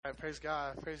Praise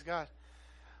God. Praise God.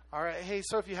 All right. Hey,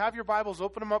 so if you have your Bibles,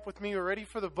 open them up with me. We're ready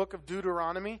for the book of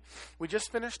Deuteronomy. We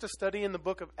just finished a study in the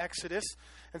book of Exodus.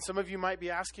 And some of you might be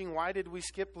asking, why did we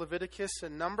skip Leviticus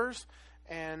and Numbers?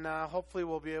 And hopefully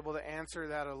we'll be able to answer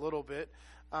that a little bit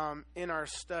in our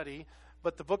study.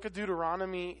 But the book of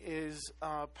Deuteronomy is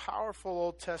a powerful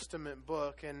Old Testament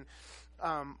book. And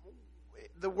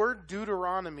the word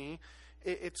Deuteronomy,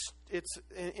 it's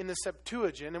in the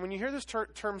Septuagint. And when you hear this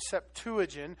term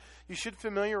Septuagint, you should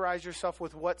familiarize yourself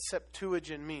with what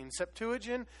Septuagint means.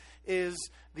 Septuagint is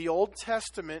the Old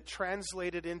Testament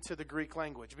translated into the Greek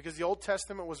language. Because the Old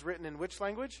Testament was written in which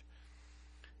language?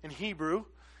 In Hebrew.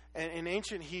 And in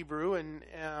ancient Hebrew and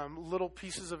little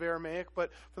pieces of Aramaic,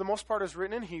 but for the most part it's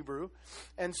written in Hebrew.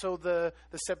 And so the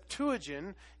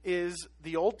Septuagint is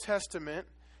the Old Testament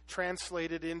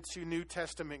translated into New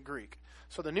Testament Greek.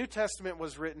 So the New Testament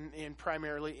was written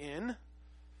primarily in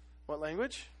what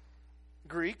language?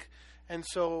 Greek. And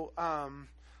so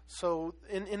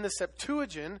in the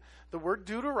Septuagint, the word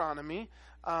Deuteronomy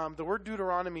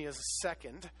is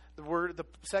second. The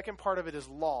second part of it is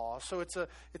law. So it's a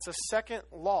second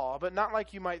law, but not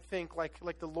like you might think,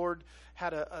 like the Lord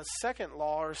had a second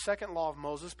law or a second law of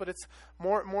Moses, but it's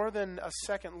more than a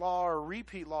second law or a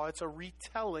repeat law. It's a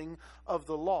retelling of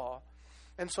the law.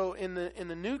 And so in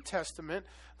the New Testament,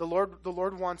 the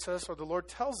Lord wants us, or the Lord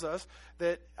tells us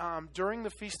that during the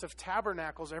Feast of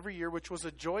Tabernacles every year, which was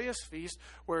a joyous feast,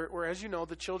 where as you know,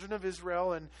 the children of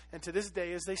Israel, and to this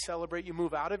day as they celebrate, you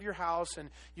move out of your house and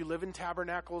you live in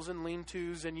tabernacles and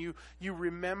lean-tos, and you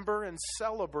remember and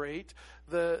celebrate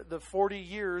the 40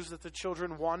 years that the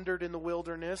children wandered in the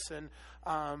wilderness, and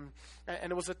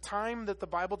it was a time that the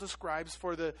Bible describes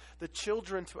for the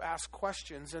children to ask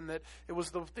questions, and that it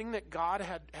was the thing that God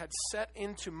had set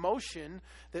into motion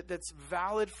that's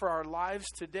valid for our lives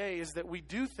today, is that we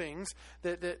do things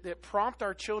that prompt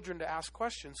our children to ask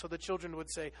questions. So the children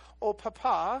would say, "Oh,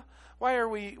 Papa, why are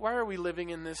we living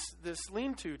in this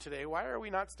lean-to today? Why are we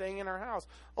not staying in our house?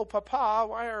 Oh, Papa,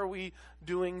 why are we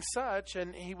doing such?"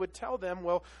 And he would tell them,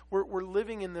 "Well, we're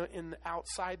living in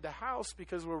outside the house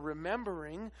because we're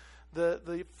remembering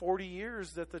the 40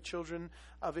 years that the children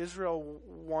of Israel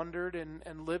wandered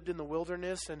and lived in the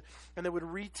wilderness," and they would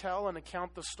retell and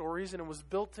account the stories, and it was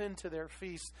built into their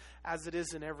feast as it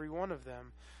is in every one of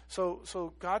them.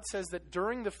 So God says that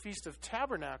during the Feast of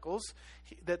Tabernacles,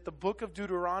 that the book of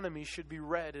Deuteronomy should be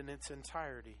read in its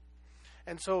entirety.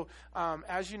 And so,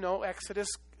 as you know, Exodus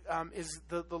is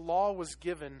the law was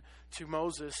given to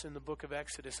Moses in the book of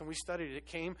Exodus, and we studied it. It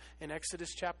came in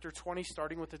Exodus chapter 20,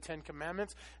 starting with the 10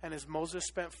 Commandments, and as Moses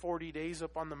spent 40 days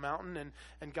up on the mountain,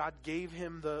 and God gave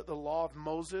him the law of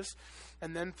Moses,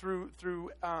 and then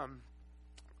through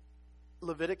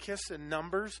Leviticus and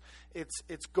Numbers,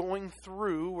 it's going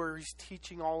through where he's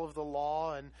teaching all of the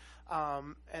law, and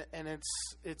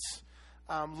it's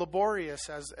laborious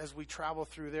as we travel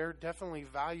through there, definitely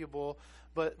valuable.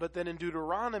 But then in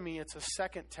Deuteronomy, it's a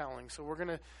second telling. So we're going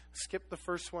to skip the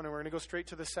first one, and we're going to go straight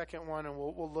to the second one, and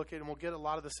we'll look at, and we'll get a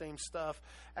lot of the same stuff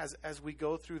as we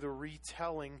go through the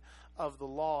retelling of the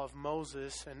law of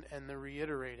Moses and the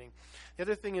reiterating. The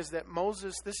other thing is that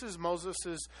this is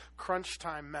Moses' crunch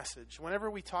time message.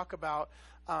 Whenever we talk about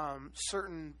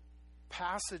certain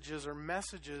passages or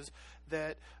messages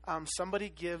that somebody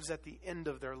gives at the end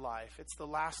of their life, it's the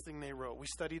last thing they wrote. We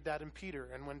studied that in Peter,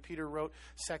 and when Peter wrote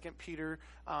 2 Peter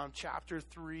chapter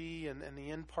 3 and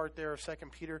the end part there of 2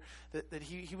 Peter, that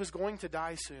he was going to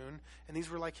die soon, and these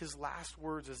were like his last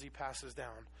words as he passes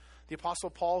down. The Apostle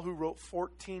Paul, who wrote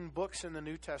 14 books in the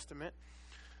New Testament,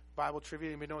 Bible trivia,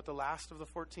 anybody know what the last of the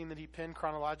 14 that he penned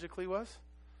chronologically was?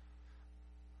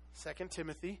 2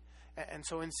 Timothy. And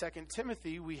so in 2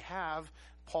 Timothy, we have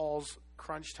Paul's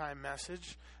crunch time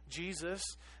message. Jesus,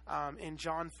 in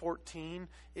John 14,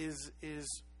 is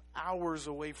hours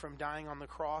away from dying on the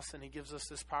cross, and he gives us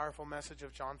this powerful message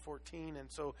of John 14. And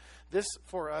so this,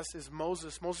 for us, is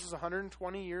Moses. Moses is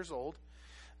 120 years old.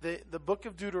 The book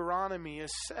of Deuteronomy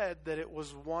is said that it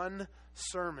was one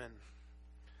sermon.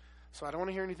 So I don't want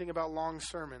to hear anything about long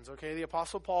sermons, okay? The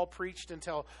Apostle Paul preached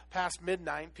until past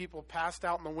midnight. People passed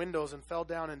out in the windows and fell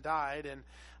down and died. And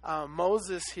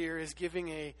Moses here is giving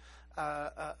a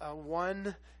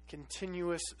one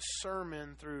continuous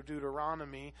sermon through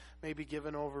Deuteronomy, maybe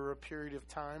given over a period of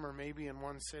time, or maybe in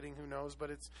one sitting, who knows? But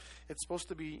it's supposed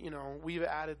to be, we've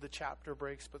added the chapter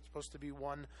breaks, but it's supposed to be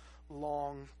one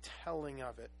long telling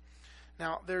of it.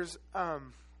 Now, there's...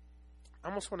 I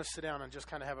almost want to sit down and just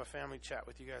kind of have a family chat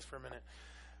with you guys for a minute.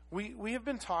 We have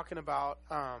been talking about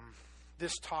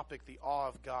this topic, the awe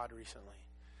of God, recently.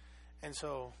 And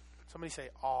so, somebody say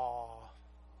awe.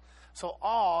 So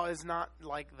awe is not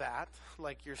like that,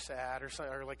 like you're sad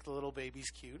or like the little baby's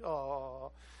cute.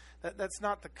 Oh, that's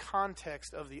not the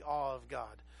context of the awe of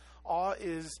God. Awe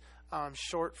is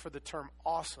short for the term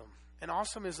awesome, and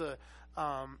awesome is a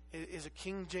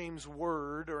King James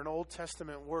word or an Old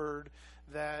Testament word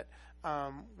that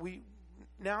we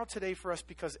now today for us,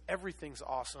 because everything's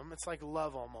awesome. It's like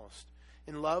love almost.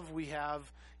 In love, we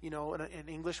have, in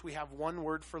English, we have one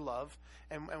word for love.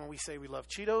 And when we say we love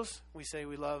Cheetos, we say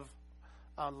we love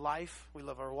life, we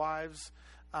love our wives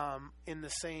in the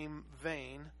same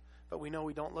vein. But we know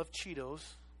we don't love Cheetos,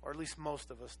 or at least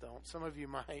most of us don't. Some of you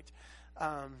might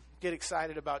get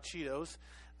excited about Cheetos.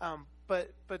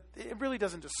 But it really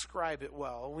doesn't describe it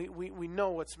well. We know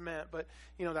what's meant, but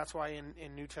that's why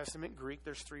in New Testament Greek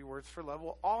there's 3 words for love.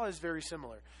 Well, awe is very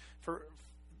similar. For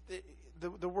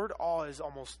the word awe is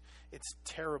almost, it's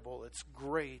terrible, it's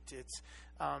great,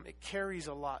 it carries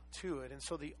a lot to it, and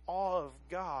so the awe of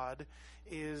God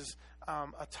is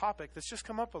a topic that's just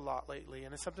come up a lot lately,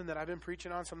 and it's something that I've been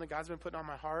preaching on, something God's been putting on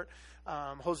my heart.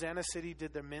 Hosanna City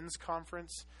did their men's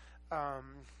conference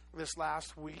this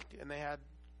last week, and they had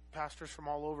pastors from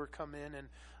all over come in, and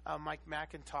Mike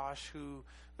McIntosh, who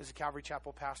was a Calvary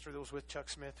Chapel pastor that was with Chuck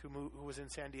Smith, who was in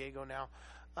San Diego now,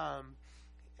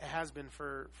 has been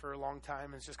for a long time,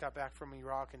 and has just got back from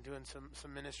Iraq and doing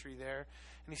some ministry there.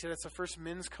 And he said it's the first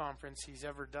men's conference he's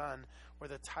ever done where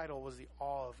the title was the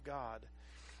awe of God.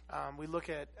 We look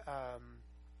at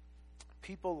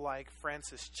people like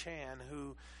Francis Chan,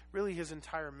 who really his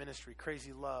entire ministry,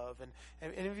 Crazy Love. And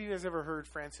any of you guys ever heard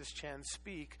Francis Chan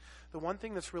speak? The one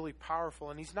thing that's really powerful,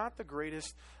 and he's not the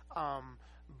greatest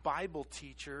Bible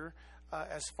teacher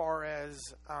as far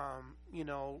as,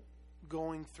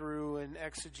 going through and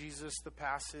exegesis the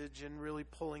passage and really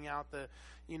pulling out the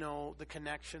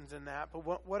connections in that. But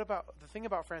what about the thing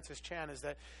about Francis Chan is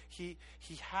that he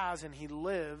has and he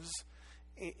lives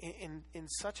in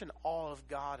such an awe of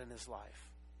God in his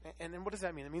life. And what does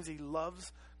that mean? It means he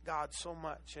loves God so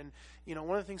much. And,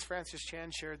 one of the things Francis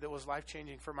Chan shared that was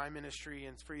life-changing for my ministry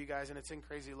and for you guys, and it's in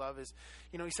Crazy Love, is,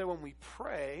 he said when we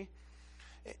pray,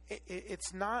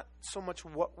 it's not so much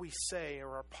what we say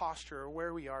or our posture or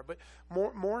where we are, but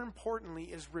more importantly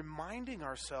is reminding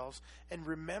ourselves and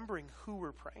remembering who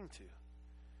we're praying to.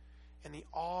 And the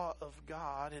awe of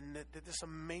God, and that this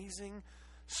amazing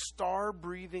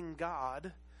star-breathing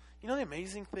God. The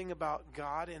amazing thing about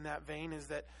God in that vein is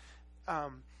that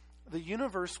the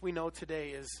universe we know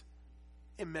today is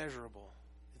immeasurable.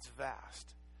 It's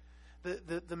vast.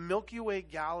 The Milky Way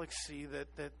galaxy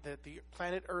that the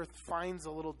planet Earth finds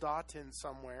a little dot in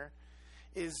somewhere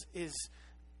is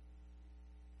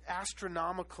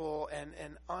astronomical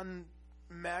and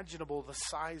unimaginable, the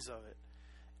size of it.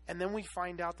 And then we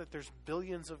find out that there's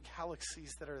billions of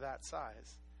galaxies that are that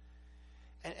size.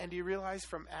 And do you realize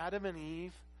from Adam and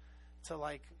Eve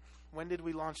to when did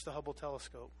we launch the Hubble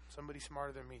telescope? Somebody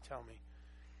smarter than me, tell me.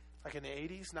 Like in the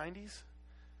 80s, 90s?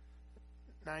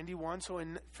 91. So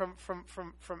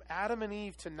from Adam and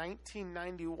Eve to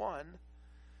 1991,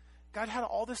 God had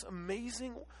all this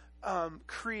amazing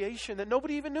creation that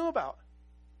nobody even knew about.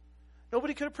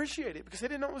 Nobody could appreciate it because they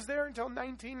didn't know it was there until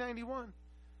 1991.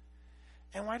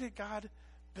 And why did God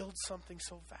build something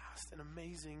so vast and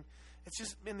amazing? It's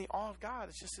just in the awe of God.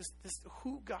 It's just this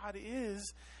who God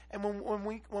is. And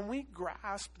when we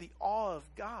grasp the awe of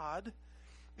God,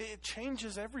 it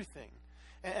changes everything.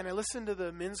 And I listened to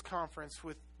the men's conference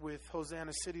with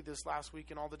Hosanna City this last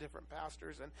week and all the different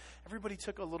pastors, and everybody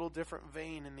took a little different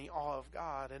vein in the awe of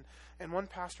God. And one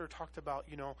pastor talked about,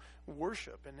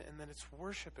 worship, and then it's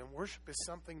worship. And worship is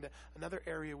something that, another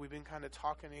area we've been kind of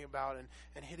talking about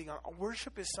and hitting on.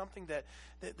 Worship is something that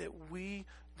we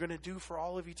going to do for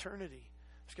all of eternity.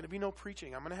 There's going to be no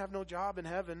preaching. I'm going to have no job in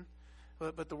heaven.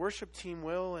 But the worship team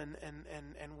will, and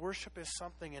worship is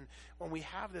something. And when we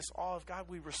have this awe of God,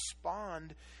 we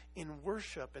respond in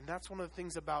worship. And that's one of the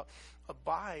things about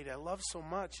Abide I love so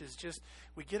much is just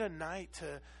we get a night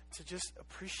to just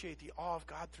appreciate the awe of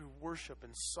God through worship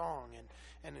and song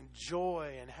and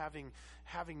enjoy and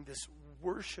having this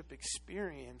worship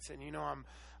experience. And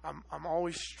I'm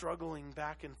always struggling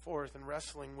back and forth and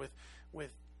wrestling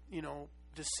with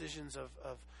decisions of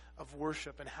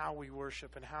worship and how we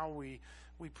worship and how we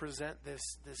present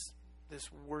this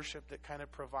worship that kind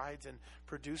of provides and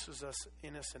produces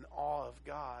in us an awe of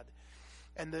God.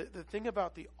 And the thing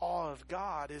about the awe of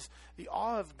God is the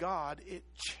awe of God, it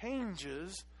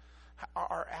changes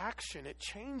our action. It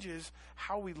changes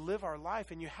how we live our life.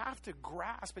 And you have to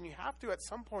grasp, and you have to at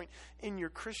some point in your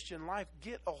Christian life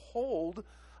get a hold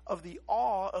of the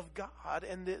awe of God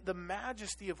and the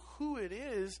majesty of who it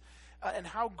is and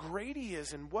how great he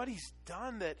is and what he's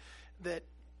done, that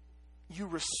you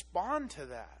respond to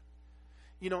that.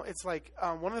 You know, it's like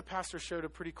one of the pastors shared a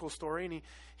pretty cool story, and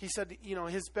he said, you know,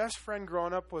 his best friend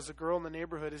growing up was a girl in the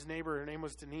neighborhood. His neighbor, her name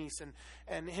was Denise,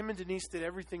 and him and Denise did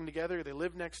everything together. They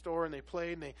lived next door, and they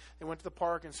played, and they went to the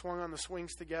park and swung on the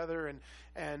swings together,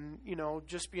 and you know,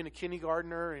 just being a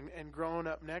kindergartner and growing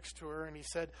up next to her. And he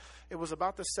said it was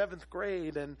about the 7th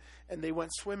grade, and they went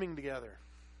swimming together.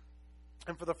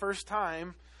 And for the first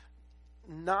time,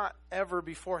 not ever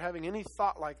before having any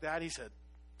thought like that, he said,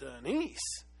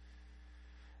 Denise.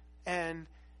 And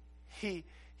he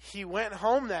went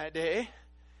home that day,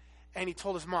 and he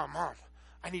told his mom,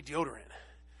 I need deodorant,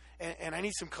 and I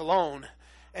need some cologne.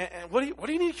 And what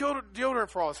do you need deodorant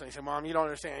for all this? And he said, Mom, you don't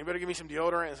understand. You better give me some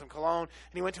deodorant and some cologne.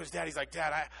 And he went to his dad. He's like,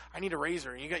 Dad, I need a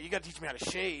razor. You got to teach me how to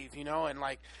shave, you know. And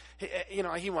like, you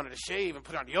know, he wanted to shave and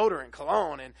put on deodorant, and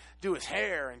cologne, and do his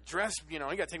hair and dress. You know,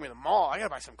 you got to take me to the mall. I got to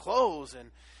buy some clothes. And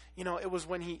you know, it was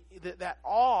when that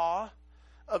awe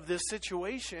of this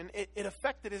situation, it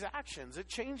affected his actions. It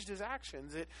changed his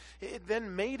actions. It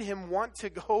then made him want to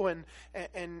go and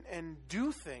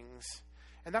do things.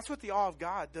 And that's what the awe of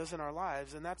God does in our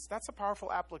lives. And that's a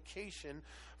powerful application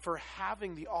for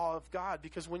having the awe of God.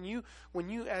 Because when you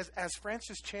as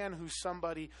Francis Chan, who's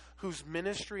somebody whose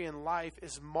ministry and life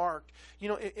is marked, you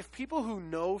know, if people who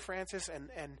know Francis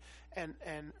and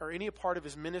or any part of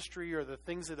his ministry or the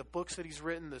things of the books that he's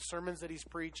written, the sermons that he's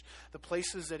preached, the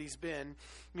places that he's been,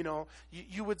 you know,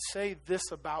 you would say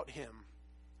this about him: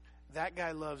 that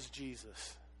guy loves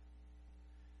Jesus.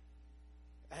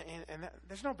 And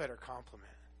there's no better compliment.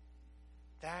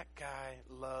 That guy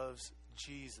loves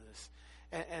Jesus.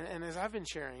 And as I've been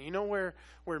sharing, you know where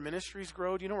ministries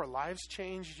grow? Do you know where lives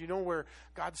change? Do you know where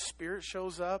God's Spirit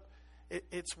shows up?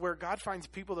 It's where God finds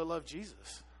people that love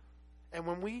Jesus. And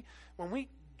when we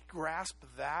grasp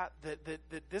that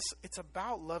this, it's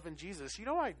about loving Jesus. You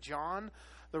know why John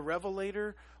the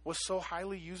Revelator was so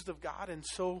highly used of God and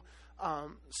so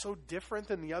different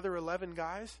than the other 11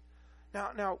 guys?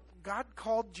 Now,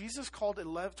 Jesus called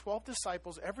 12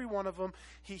 disciples. Every one of them,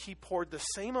 he poured the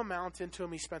same amount into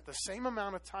them. He spent the same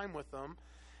amount of time with them.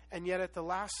 And yet at the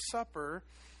Last Supper,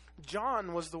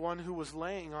 John was the one who was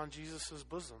laying on Jesus'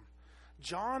 bosom.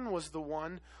 John was the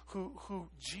one who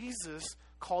Jesus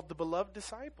called the beloved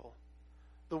disciple.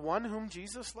 The one whom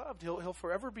Jesus loved. He'll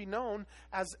forever be known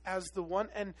as the one.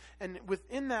 And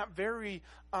within that very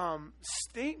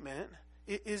statement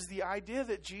is the idea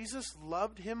that Jesus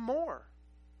loved him more.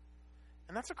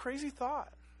 And that's a crazy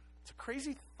thought. It's a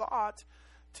crazy thought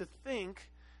to think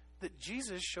that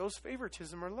Jesus shows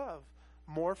favoritism or love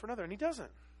more for another. And he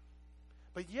doesn't.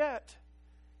 But yet,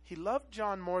 he loved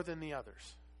John more than the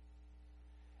others.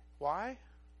 Why?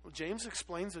 Well, James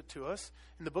explains it to us.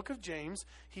 In the book of James,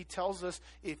 he tells us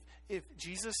if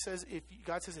Jesus says,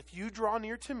 God says, if you draw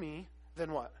near to me,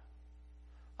 then what?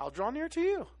 I'll draw near to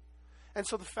you. And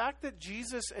so the fact that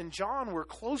Jesus and John were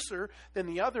closer than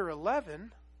the other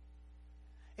 11,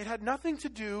 it had nothing to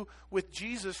do with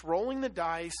Jesus rolling the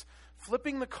dice,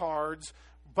 flipping the cards,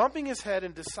 bumping his head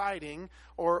and deciding,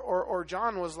 or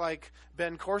John was like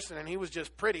Ben Corson and he was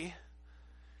just pretty.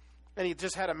 And he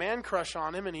just had a man crush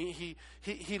on him, and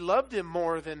he loved him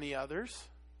more than the others.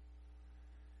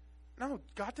 No,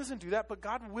 God doesn't do that, but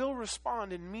God will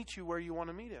respond and meet you where you want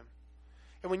to meet him.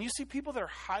 And when you see people that are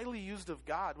highly used of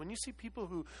God, when you see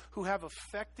people who have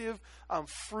effective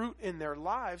fruit in their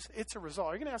lives, it's a result.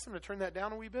 Are you going to ask them to turn that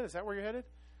down a wee bit? Is that where you're headed?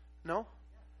 No?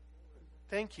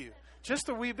 Thank you. Just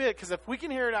a wee bit, because if we can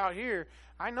hear it out here,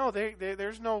 I know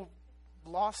there's no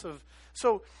loss of...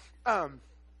 So...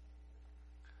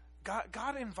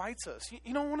 God invites us.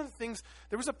 You know, one of the things,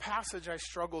 there was a passage I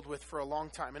struggled with for a long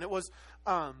time, and it was,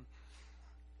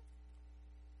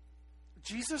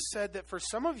 Jesus said that for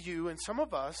some of you and some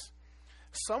of us,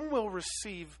 some will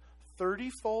receive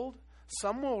 30-fold,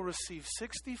 some will receive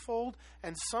 60-fold,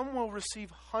 and some will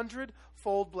receive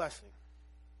 100-fold blessing.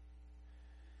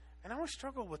 And I always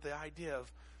struggle with the idea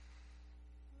of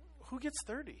who gets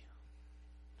 30?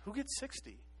 Who gets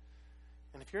 60?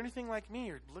 And if you're anything like me,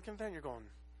 you're looking at that and you're going,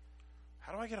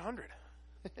 how do I get 100?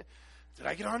 Did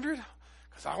I get 100?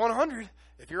 Because I want 100.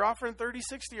 If you're offering 30,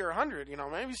 60, or 100,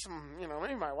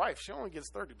 maybe my wife, she only gets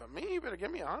 30, but me, you better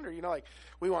give me 100. You know, like,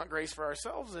 we want grace for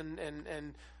ourselves, and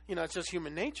it's just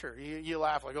human nature. You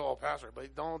laugh like, oh, Pastor,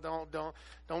 but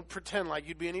don't pretend like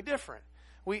you'd be any different.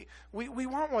 We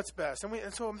want what's best,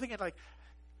 and so I'm thinking, like,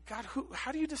 God,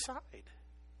 how do you decide?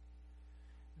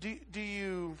 Do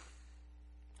you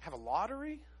have a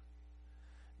lottery?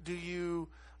 Do you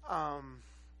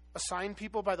assign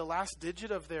people by the last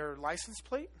digit of their license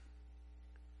plate?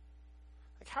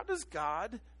 Like, how does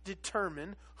God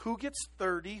determine who gets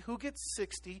 30, who gets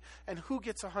 60, and who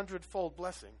gets 100-fold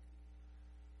blessing.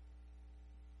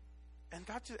 And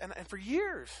God just, and for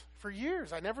years,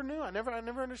 I never knew. I never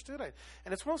understood it.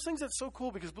 And it's one of those things that's so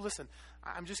cool because, but listen,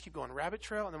 I'm just keep going rabbit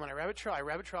trail, and then when I rabbit trail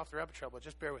off the rabbit trail. But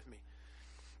just bear with me.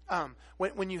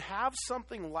 When you have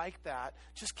something like that,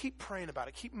 just keep praying about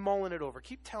it. Keep mulling it over.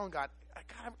 Keep telling God,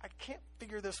 I can't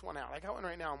figure this one out. I got one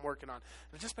right now I'm working on.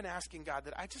 I've just been asking God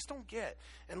that I just don't get.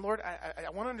 And Lord, I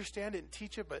want to understand it and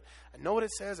teach it, but I know what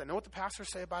it says. I know what the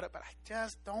pastors say about it, but I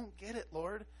just don't get it,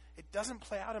 Lord. It doesn't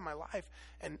play out in my life.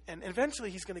 And eventually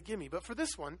he's going to give me. But for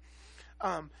this one,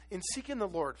 in seeking the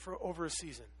Lord for over a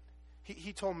season,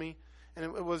 he told me, and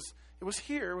it was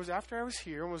here. It was after I was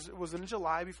here. It was in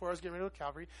July before I was getting ready to go to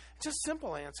Calvary. Just a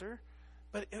simple answer,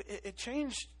 but it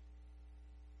changed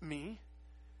me.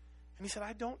 And he said,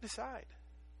 I don't decide.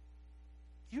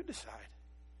 You decide.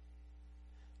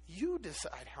 You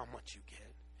decide how much you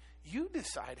get. You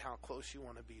decide how close you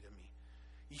want to be to me.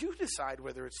 You decide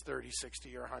whether it's 30,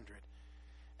 60, or 100.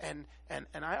 And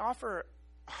I offer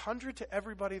 100 to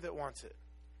everybody that wants it.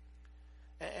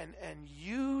 And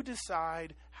you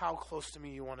decide how close to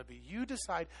me you want to be. You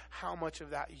decide how much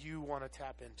of that you want to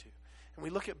tap into. And we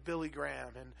look at Billy Graham,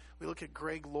 and we look at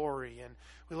Greg Laurie, and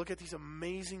we look at these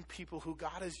amazing people who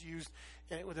God has used,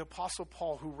 with the Apostle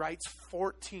Paul, who writes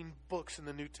 14 books in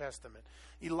the New Testament.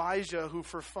 Elijah, who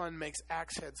for fun makes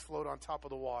axe heads float on top of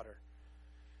the water.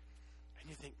 And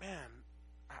you think, man,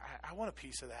 I want a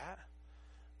piece of that.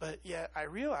 But yet I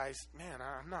realize, man,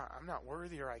 I'm not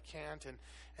worthy, or I can't.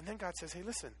 And then God says, hey,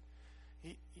 listen,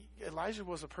 Elijah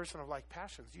was a person of like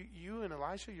passions. You and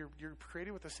Elijah, you're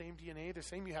created with the same DNA,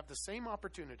 you have the same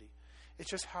opportunity. It's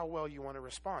just how well you want to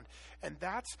respond. And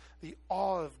that's the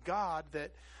awe of God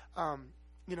that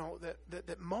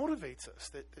that motivates us,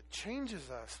 that changes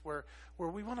us, where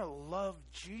we want to love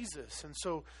Jesus. And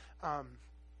so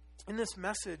in this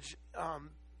message,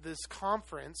 this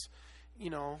conference,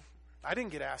 I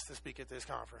didn't get asked to speak at this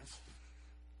conference.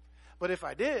 But if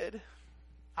I did,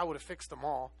 I would have fixed them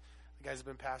all. The guys have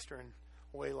been pastoring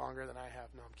way longer than I have.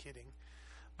 No, I'm kidding.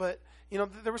 But,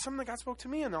 there was something that God spoke to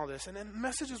me in all this. And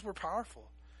messages were powerful.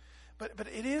 But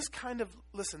it is kind of,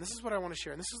 listen, this is what I want to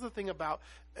share. And this is the thing about,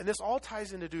 and this all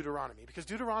ties into Deuteronomy. Because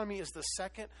Deuteronomy is the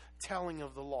second telling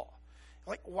of the law.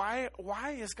 Like, why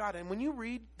is God, and when you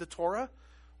read the Torah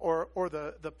or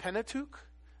the Pentateuch,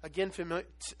 again,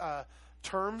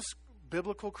 terms,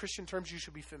 biblical Christian terms you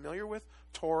should be familiar with,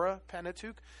 Torah,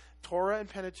 Pentateuch. Torah and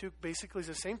Pentateuch basically is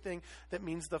the same thing. That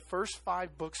means the first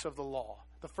 5 books of the law,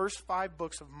 the first 5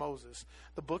 books of Moses,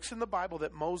 the books in the Bible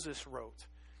that Moses wrote.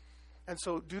 And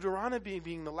so Deuteronomy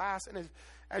being the last, and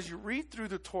as you read through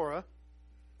the Torah,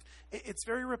 it's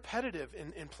very repetitive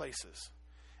in places.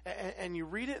 And you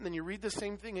read it, and then you read the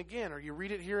same thing again, or you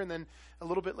read it here, and then a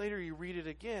little bit later you read it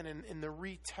again in the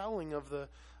retelling of the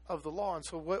law. And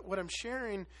so what I'm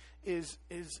sharing is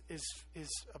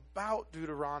about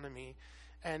Deuteronomy,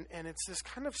 and it's this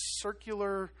kind of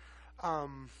circular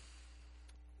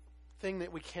thing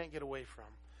that we can't get away from.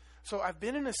 So I've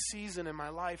been in a season in my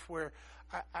life where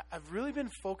I've really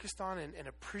been focused on and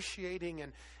appreciating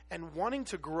and wanting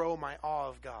to grow my awe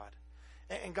of God.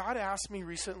 And God asked me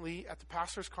recently at the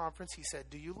pastor's conference, he said,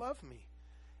 do you love me?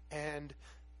 And,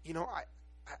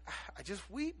 I just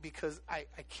weep because I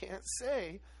can't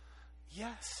say,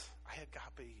 yes, I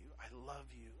agape you. I love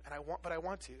you. But I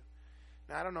want to.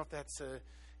 Now, I don't know if that's a,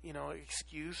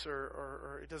 excuse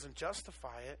or it doesn't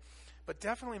justify it, but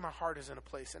definitely my heart is in a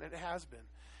place, and it has been.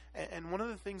 And one of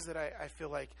the things that I feel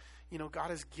like, God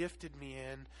has gifted me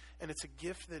in, and it's a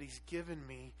gift that he's given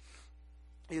me,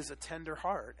 is a tender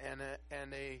heart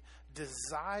and a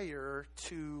desire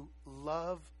to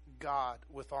love God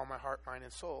with all my heart, mind,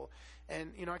 and soul.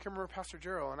 And, I can remember Pastor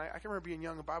Gerald, and I can remember being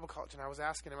young in Bible college, and I was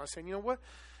asking him, I was saying, what?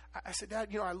 I said, Dad,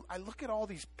 I look at all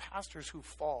these pastors who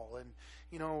fall, and,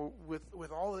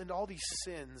 with all these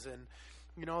sins, and,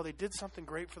 they did something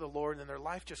great for the Lord, and their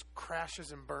life just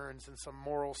crashes and burns in some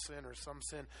moral sin or some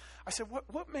sin. I said,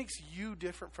 what makes you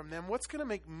different from them? What's going to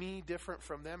make me different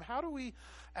from them? How do we,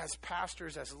 as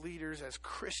pastors, as leaders, as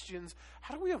Christians,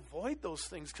 how do we avoid those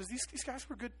things? Because these guys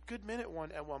were good men at one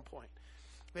point.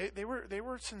 They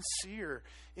were sincere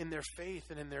in their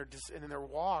faith and in their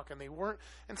walk, and they weren't.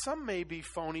 And some may be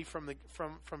phony from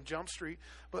Jump Street,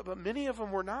 but many of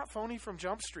them were not phony from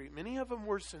Jump Street. Many of them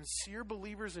were sincere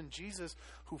believers in Jesus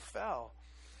who fell.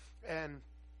 And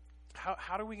how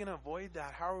are we going to avoid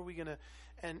that? How are we going to?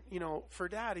 And for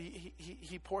Dad,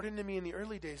 he poured into me in the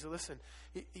early days. Listen,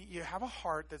 you have a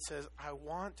heart that says, I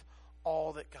want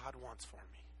all that God wants for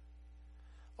me.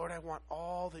 Lord, I want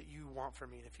all that you want for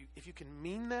me. And if you can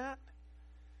mean that,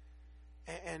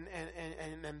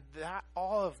 and that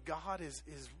all of God is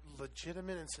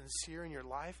legitimate and sincere in your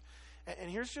life. And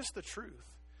here's just the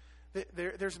truth.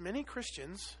 There's many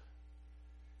Christians,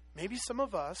 maybe some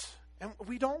of us, and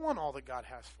we don't want all that God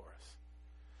has for us.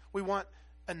 We want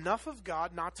enough of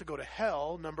God not to go to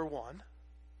hell, number one.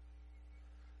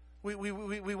 We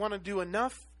want to do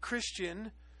enough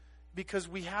Christian because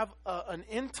we have an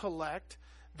intellect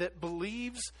that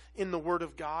believes in the Word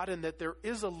of God and that there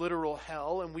is a literal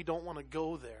hell, and we don't want to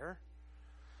go there.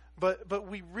 But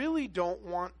we really don't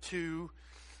want to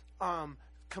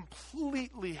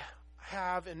completely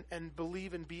have and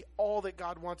believe and be all that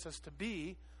God wants us to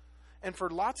be, and for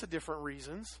lots of different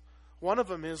reasons. One of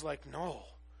them is like, no,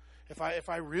 if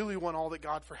I really want all that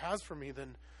God has for me,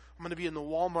 then I'm going to be in the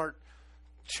Walmart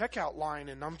checkout line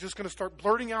and I'm just going to start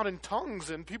blurting out in tongues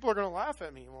and people are going to laugh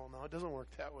at me. Well, no, it doesn't work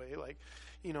that way.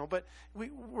 But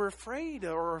we're afraid.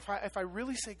 Or if I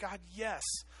really say, God, yes,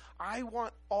 I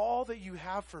want all that you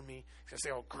have for me, he's going to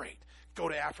say, oh, great, go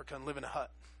to Africa and live in a hut.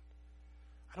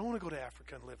 I don't want to go to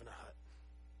Africa and live in a hut.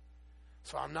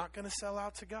 So I'm not going to sell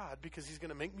out to God because he's going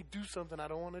to make me do something I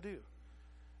don't want to do.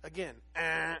 Again,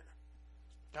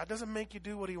 God doesn't make you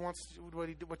do what he wants to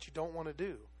do, what you don't want to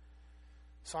do.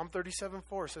 Psalm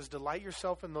 37:4 says, delight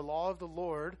yourself in the law of the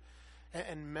Lord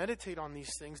and meditate on these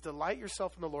things. Delight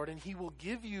yourself in the Lord and he will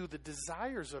give you the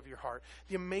desires of your heart.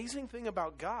 The amazing thing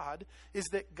about God is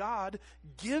that God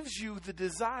gives you the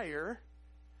desire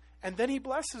and then he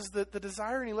blesses the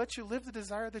desire and he lets you live the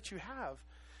desire that you have.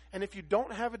 And if you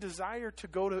don't have a desire to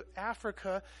go to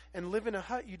Africa and live in a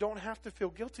hut, you don't have to feel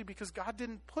guilty because God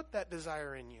didn't put that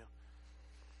desire in you.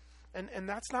 And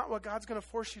that's not what God's going to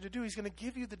force you to do. He's going to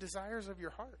give you the desires of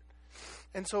your heart.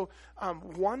 And so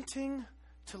wanting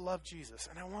to love Jesus,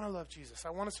 and I want to love Jesus. I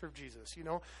want to serve Jesus,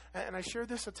 And I share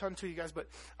this a ton to you guys, but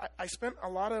I spent a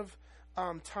lot of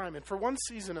time, and for one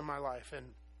season in my life, and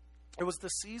it was the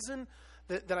season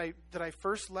that I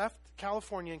first left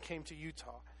California and came to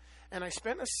Utah. And I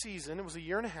spent a season, it was a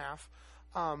year and a half,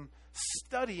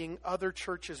 studying other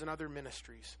churches and other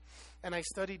ministries. And I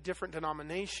studied different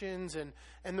denominations, and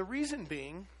the reason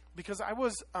being, because I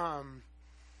was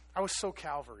so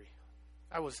Calvary.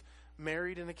 I was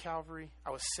married in a Calvary. I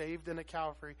was saved in a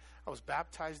Calvary. I was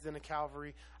baptized in a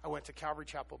Calvary. I went to Calvary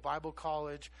Chapel Bible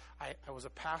College. I was a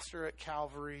pastor at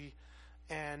Calvary.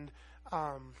 And,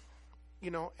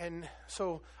 and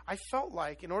so I felt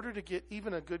like in order to get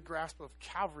even a good grasp of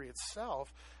Calvary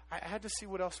itself, I had to see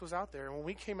what else was out there. And when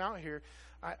we came out here,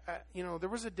 I there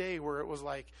was a day where it was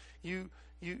like you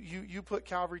put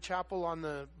Calvary Chapel on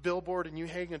the billboard and you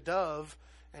hang a dove,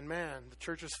 and man, the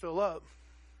churches fill up.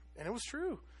 And it was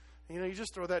true. You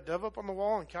just throw that dove up on the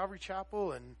wall in Calvary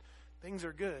Chapel and things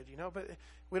are good, But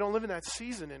we don't live in that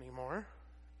season anymore.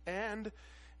 And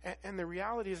the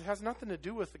reality is it has nothing to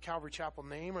do with the Calvary Chapel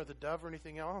name or the dove or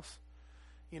anything else.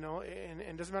 And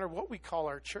it doesn't matter what we call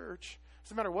our church. It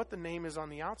doesn't matter what the name is on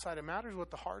the outside. It matters what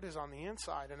the heart is on the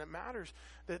inside. And it matters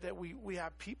that we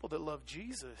have people that love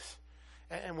Jesus.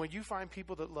 And when you find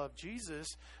people that love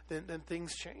Jesus, then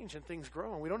things change and things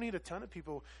grow. And we don't need a ton of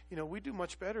people. We do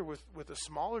much better with a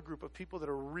smaller group of people that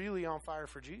are really on fire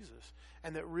for Jesus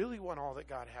and that really want all that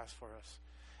God has for us.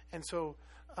 And so,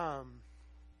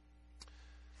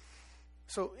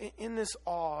 in this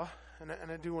awe,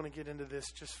 and I do want to get into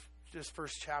this just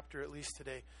first chapter at least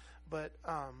today, but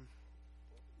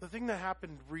the thing that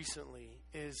happened recently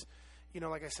is,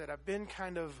 like I said, I've been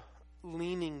kind of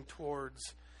leaning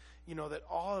towards, that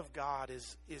all of God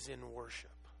is in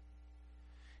worship.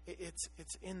 It's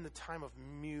in the time of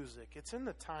music. It's in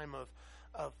the time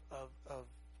of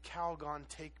Calgon,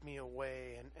 take me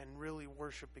away, and really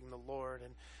worshiping the Lord.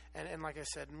 And like I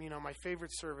said, my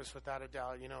favorite service without a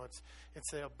doubt,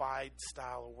 it's the Abide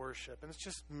style of worship. And it's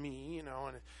just me, and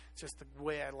it's just the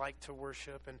way I like to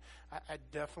worship. And I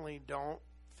definitely don't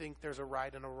think there's a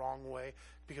right and a wrong way,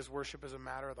 because worship is a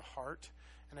matter of the heart.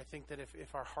 And I think that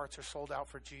if our hearts are sold out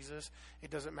for Jesus,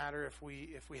 it doesn't matter if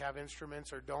we have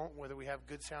instruments or don't, whether we have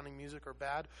good sounding music or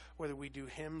bad, whether we do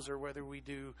hymns or whether we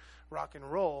do rock and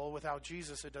roll. Without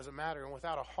Jesus, it doesn't matter. And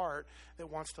without a heart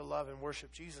that wants to love and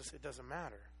worship Jesus, it doesn't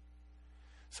matter.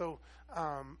 So,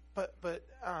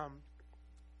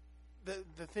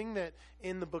 the thing that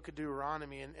in the book of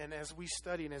Deuteronomy, and as we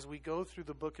study and as we go through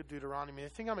the book of Deuteronomy, the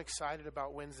thing I'm excited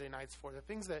about Wednesday nights for, the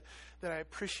things that I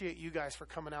appreciate you guys for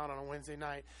coming out on a Wednesday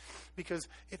night, because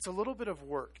it's a little bit of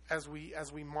work as we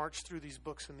march through these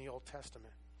books in the Old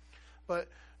Testament. But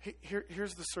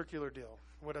here's the circular deal,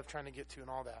 what I'm trying to get to and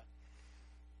all that.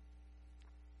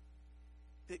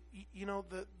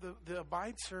 The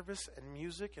Abide service and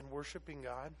music and worshiping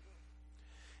God,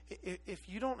 if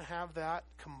you don't have that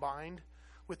combined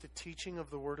with the teaching of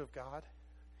the Word of God?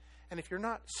 And if you're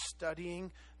not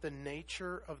studying the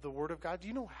nature of the Word of God, do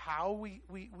you know how we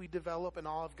develop an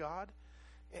awe of God?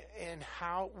 And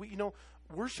how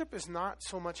worship is not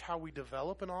so much how we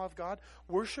develop an awe of God.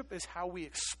 Worship is how we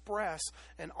express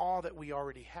an awe that we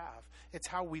already have. It's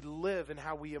how we live and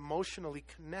how we emotionally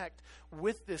connect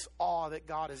with this awe that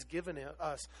God has given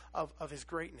us of His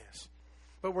greatness.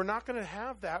 But we're not going to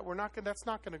have that. That's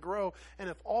not going to grow. And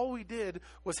if all we did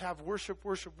was have worship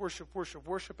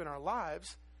in our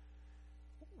lives,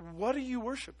 what are you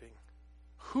worshiping?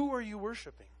 Who are you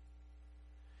worshiping?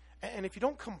 And if you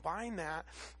don't combine that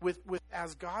with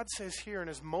as God says here and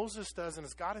as Moses does and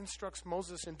as God instructs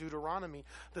Moses in Deuteronomy,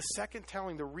 the second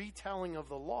telling, the retelling of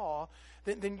the law,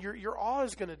 then your awe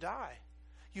is going to die.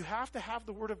 You have to have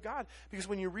the Word of God, because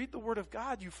when you read the Word of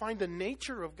God, you find the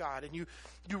nature of God, and you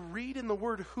read in the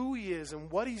Word who He is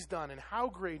and what He's done and how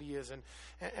great He is.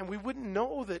 And we wouldn't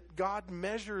know that God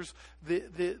measures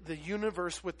the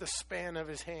universe with the span of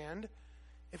His hand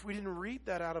if we didn't read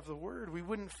that out of the Word. We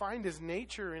wouldn't find His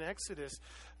nature in Exodus,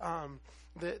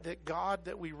 that God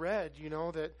that we read,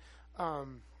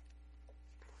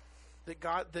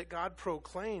 that God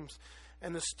proclaims.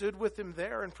 And stood with him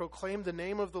there and proclaimed the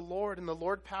name of the Lord. And the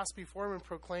Lord passed before him and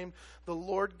proclaimed, the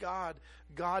Lord God,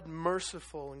 God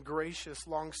merciful and gracious,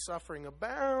 long-suffering,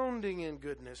 abounding in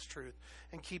goodness, truth,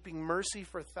 and keeping mercy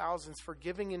for thousands,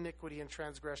 forgiving iniquity and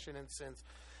transgression and sins.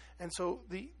 And so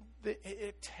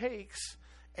it takes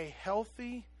a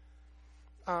healthy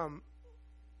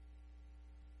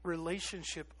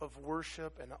relationship of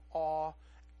worship and awe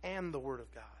and the Word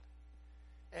of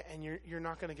God. And you're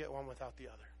not going to get one without the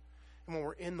other. And when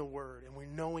we're in the Word and we're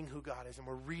knowing who God is and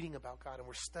we're reading about God and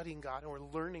we're studying God and we're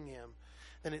learning Him,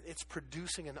 then it's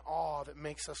producing an awe that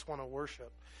makes us want to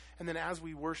worship. And then as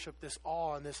we worship, this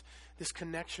awe and this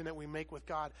connection that we make with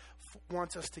God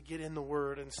wants us to get in the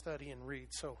Word and study and read.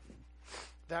 So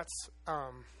that's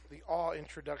the awe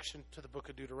introduction to the book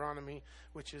of Deuteronomy,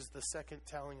 which is the second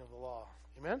telling of the law.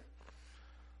 Amen?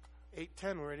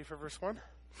 8:10, we're ready for verse 1?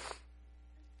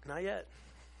 Not yet.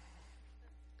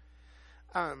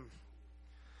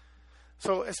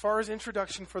 So as far as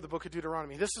introduction for the book of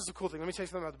Deuteronomy, this is the cool thing. Let me tell you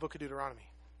something about the book of Deuteronomy.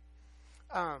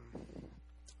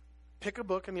 Pick a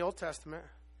book in the Old Testament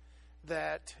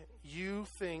that you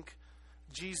think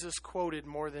Jesus quoted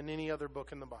more than any other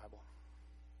book in the Bible.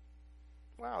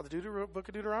 Wow, the book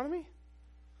of Deuteronomy?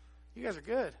 You guys are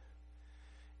good.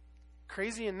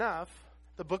 Crazy enough,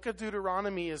 the book of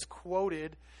Deuteronomy is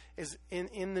quoted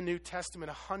in the New Testament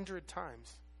 100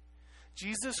 times.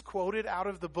 Jesus quoted out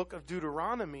of the book of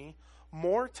Deuteronomy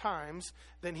more times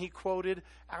than he quoted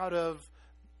out of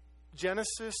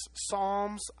Genesis,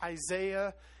 Psalms,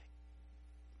 Isaiah.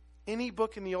 Any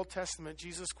book in the Old Testament,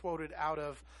 Jesus quoted out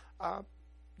of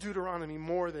Deuteronomy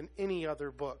more than any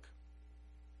other book.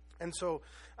 And so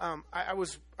I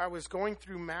was going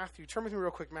through Matthew. Turn with me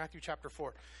real quick, Matthew chapter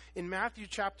 4. In Matthew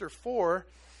chapter 4,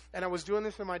 and I was doing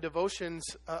this in my devotions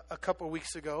a couple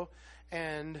weeks ago,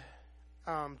 and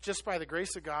just by the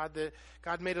grace of God, that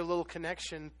God made a little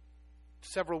connection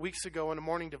several weeks ago in a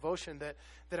morning devotion that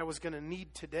I was going to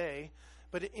need today.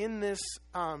 But in this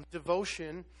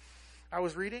devotion, I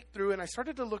was reading through and I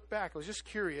started to look back. I was just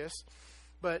curious.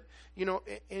 But,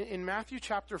 in Matthew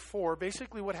chapter 4,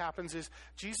 basically what happens is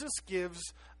Jesus gives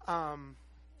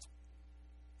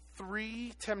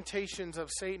 3 temptations of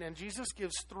Satan, and Jesus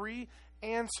gives 3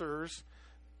 answers,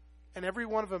 and every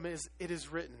one of them is, it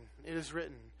is written, it is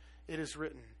written, it is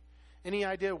written. Any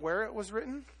idea where it was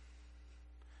written?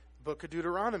 Book of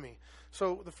Deuteronomy.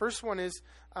 So the first one is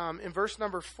in verse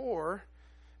number 4,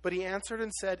 but he answered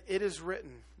and said, it is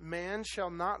written, man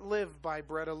shall not live by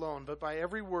bread alone, but by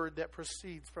every word that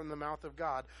proceeds from the mouth of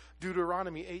God.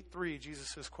 Deuteronomy 8:3,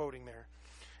 Jesus is quoting there.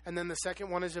 And then the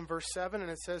second one is in verse 7, and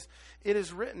it says, it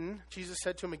is written, Jesus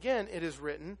said to him again, it is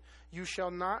written, you shall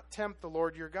not tempt the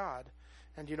Lord your God.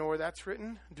 And you know where that's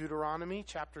written? Deuteronomy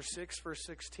chapter 6, verse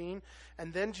 16.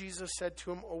 And then Jesus said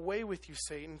to him, away with you,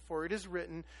 Satan, for it is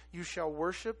written, you shall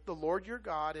worship the Lord your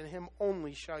God, and him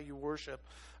only shall you worship.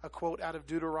 A quote out of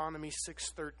Deuteronomy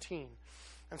 6:13.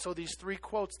 And so these 3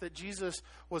 quotes that Jesus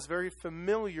was very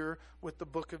familiar with the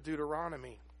book of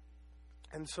Deuteronomy.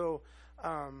 And so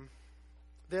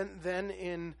then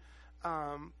in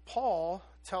Paul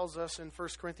tells us in 1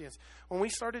 Corinthians, when we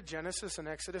started Genesis and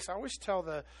Exodus, I always tell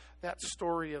that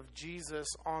story of Jesus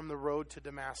on the road to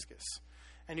Damascus.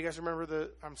 And you guys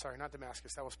remember not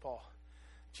Damascus, that was Paul.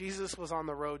 Jesus was on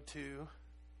the road to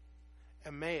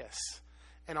Emmaus.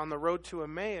 And on the road to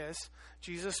Emmaus,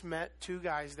 Jesus met 2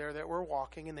 guys there that were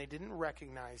walking, and they didn't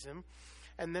recognize him.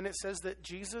 And then it says that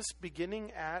Jesus,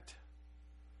 beginning at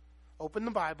open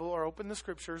the Bible or open the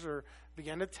scriptures or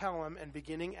began to tell him, and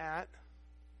beginning at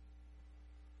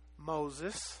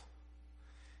Moses,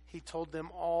 he told them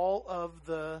all of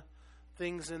the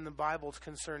things in the Bible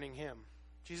concerning him.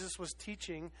 Jesus was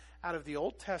teaching out of the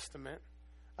Old Testament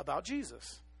about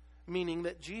Jesus, meaning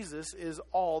that Jesus is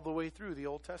all the way through the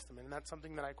Old Testament. And that's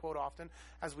something that I quote often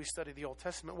as we study the Old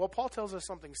Testament. Well, Paul tells us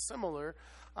something similar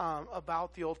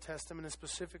about the Old Testament, and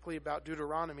specifically about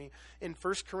Deuteronomy. In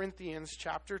 1 Corinthians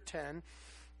chapter 10,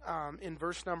 in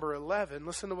verse number 11,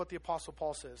 listen to what the Apostle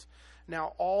Paul says.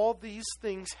 Now, all these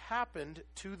things happened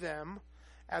to them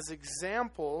as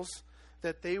examples,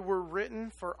 that they were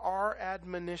written for our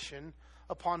admonition,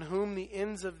 upon whom the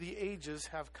ends of the ages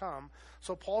have come.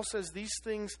 So Paul says these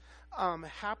things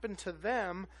happen to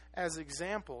them as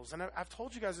examples. And I've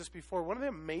told you guys this before. One of the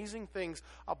amazing things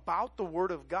about the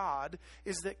Word of God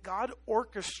is that God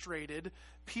orchestrated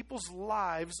people's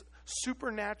lives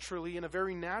supernaturally in a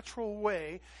very natural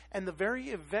way, and the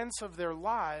very events of their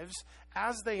lives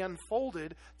as they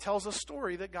unfolded tells a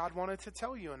story that God wanted to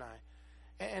tell you and I.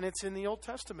 And it's in the Old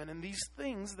Testament. And these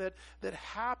things that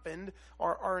happened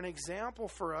are an example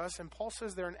for us. And Paul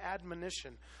says they're an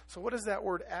admonition. So what does that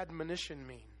word admonition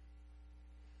mean?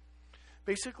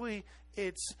 Basically,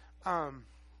 it's to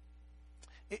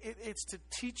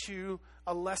teach you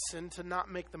a lesson to not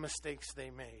make the mistakes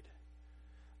they made.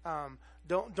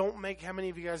 Don't make, how many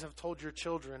of you guys have told your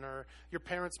children, or your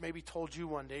parents maybe told you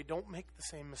one day, don't make the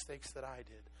same mistakes that I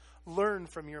did. Learn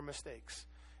from your mistakes.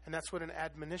 And that's what an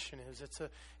admonition is.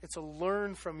 It's a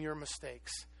learn from your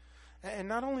mistakes. And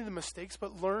not only the mistakes,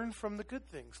 but learn from the good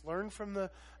things. Learn from the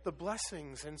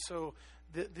blessings. And so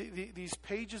these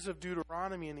pages of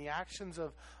Deuteronomy and the actions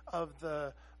of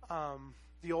the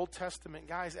Old Testament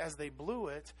guys as they blew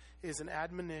it is an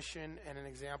admonition and an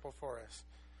example for us.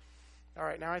 All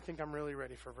right, now I think I'm really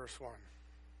ready for verse 1.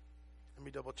 Let me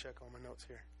double check all my notes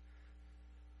here.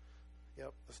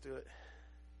 Yep, let's do it.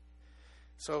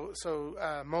 So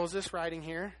Moses writing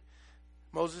here.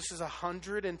 Moses is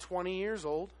 120 years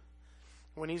old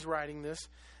when he's writing this.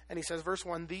 And he says, verse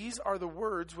 1, these are the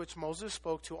words which Moses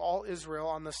spoke to all Israel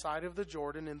on the side of the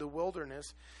Jordan in the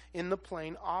wilderness, in the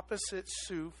plain opposite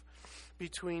Suph,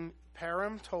 between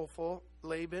Param, Tophel,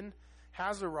 Laban,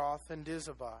 Hazeroth, and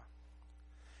Dizabah.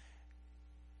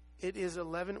 It is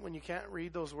 11, when you can't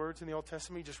read those words in the Old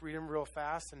Testament, you just read them real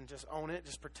fast and just own it.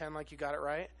 Just pretend like you got it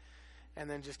right. And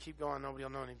then just keep going. Nobody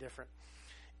will know any different.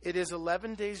 It is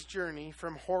 11 days' journey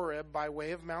from Horeb by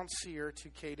way of Mount Seir to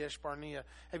Kadesh Barnea.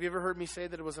 Have you ever heard me say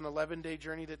that it was an 11-day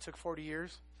journey that took 40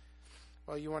 years?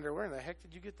 Well, you wonder, where in the heck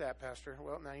did you get that, Pastor?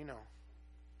 Well, now you know.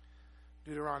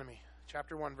 Deuteronomy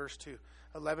chapter 1, verse 2.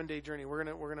 11-day journey. We're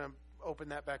gonna open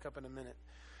that back up in a minute.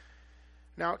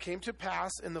 Now it came to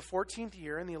pass in the 14th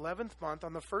year, in the 11th month,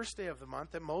 on the first day of the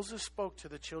month, that Moses spoke to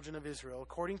the children of Israel,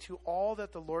 according to all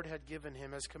that the Lord had given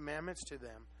him as commandments to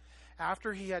them,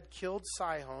 after he had killed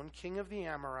Sihon, king of the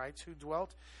Amorites, who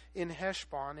dwelt in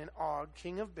Heshbon, and Og,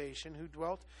 king of Bashan, who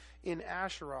dwelt in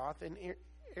Asheroth and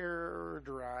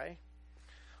Edrei.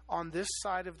 On this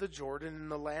side of the Jordan, in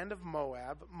the land of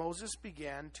Moab, Moses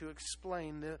began to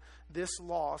explain this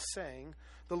law, saying,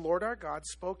 the Lord our God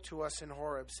spoke to us in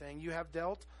Horeb, saying, you have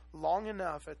dealt long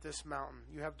enough at this mountain.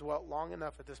 You have dwelt long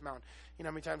enough at this mountain. You know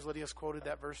how many times Lydia's quoted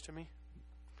that verse to me?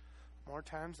 More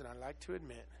times than I like to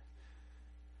admit.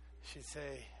 She'd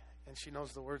say, and she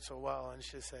knows the word so well, and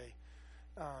she'd say,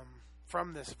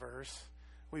 from this verse,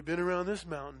 we've been around this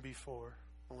mountain before.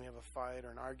 When we have a fight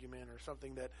or an argument or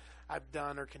something that I've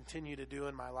done or continue to do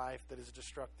in my life that is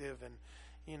destructive, and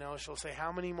she'll say,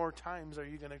 how many more times are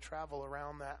you going to travel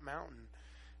around that mountain?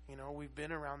 We've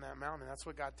been around that mountain. That's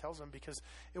what God tells them, because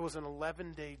it was an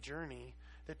 11-day journey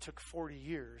that took 40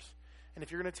 years. And if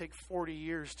you're going to take 40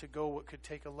 years to go what could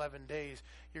take 11 days,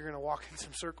 you're going to walk in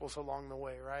some circles along the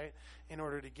way, right? In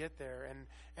order to get there.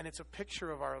 And it's a picture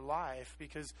of our life,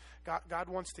 because God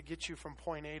wants to get you from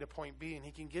point A to point B, and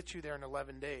he can get you there in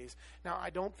 11 days. Now,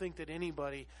 I don't think that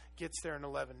anybody gets there in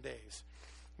 11 days.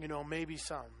 Maybe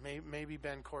some. Maybe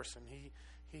Ben Corson.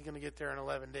 He's going to get there in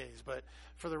 11 days. But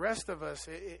for the rest of us,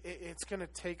 it's going to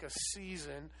take a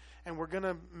season, and we're going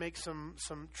to make some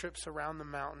trips around the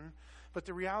mountain. But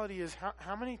the reality is,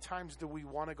 how many times do we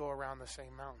want to go around the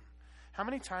same mountain? How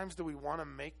many times do we want to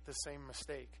make the same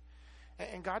mistake?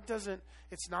 And God doesn't,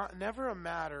 it's never a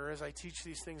matter, as I teach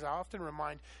these things, I often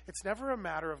remind, it's never a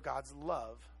matter of God's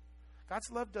love. God's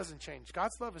love doesn't change.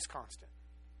 God's love is constant.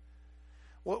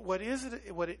 What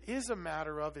it is a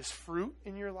matter of is fruit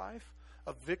in your life,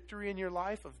 of victory in your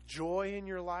life, of joy in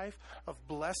your life, of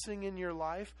blessing in your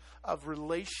life, of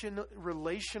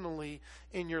relationally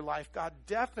in your life. God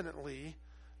definitely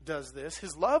does this.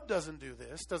 His love doesn't do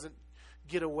this, doesn't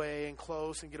get away and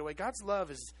close and get away. God's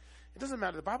love is, it doesn't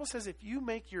matter. The Bible says if you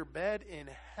make your bed in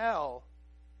hell,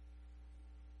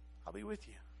 I'll be with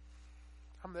you.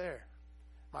 I'm there.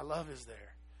 My love is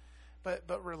there. But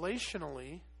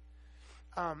relationally,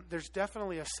 there's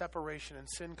definitely a separation, and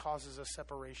sin causes a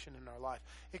separation in our life.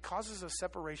 It causes a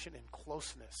separation in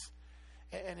closeness,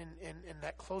 and in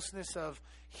that closeness of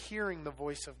hearing the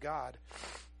voice of God.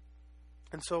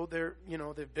 And so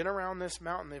they've been around this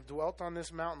mountain, they've dwelt on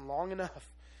this mountain long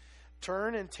enough.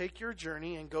 Turn and take your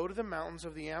journey and go to the mountains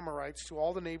of the Amorites, to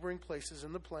all the neighboring places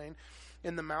in the plain,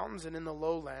 in the mountains and in the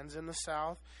lowlands, in the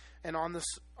south, and on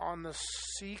the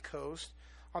sea coast,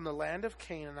 on the land of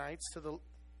Canaanites, to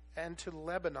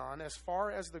Lebanon, as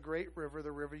far as the great river,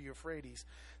 the river Euphrates.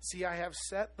 See, I have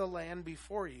set the land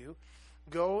before you.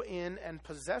 Go in and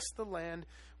possess the land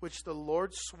which the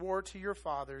Lord swore to your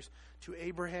fathers, to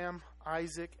Abraham,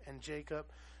 Isaac, and Jacob,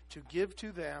 to give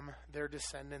to them their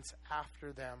descendants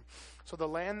after them. So the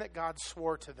land that God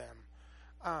swore to them.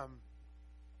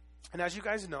 And as you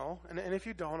guys know, and if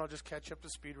you don't, I'll just catch up to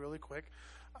speed really quick.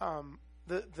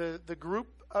 The group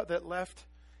that left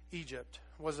Egypt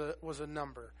was a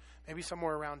number, maybe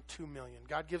somewhere around 2 million.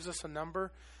 God gives us a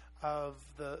number of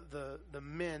the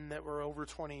men that were over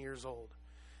 20 years old.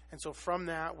 And so from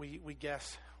that, we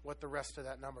guess what the rest of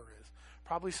that number is.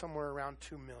 Probably somewhere around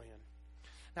 2 million.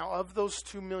 Now, of those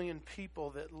 2 million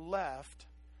people that left,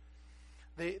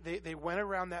 they went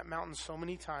around that mountain so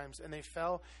many times, and they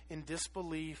fell in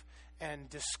disbelief and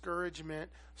discouragement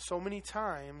so many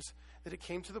times that it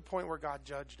came to the point where God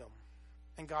judged them.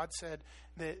 And God said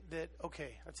that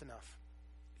okay, that's enough.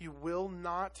 You will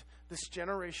not, this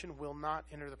generation will not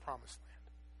enter the promised land.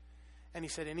 And he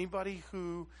said, anybody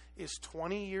who is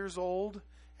 20 years old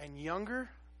and younger,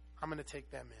 I'm going to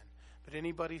take them in. But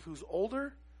anybody who's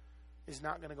older is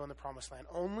not going to go in the promised land.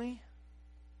 Only,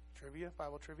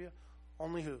 Bible trivia,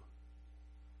 only who?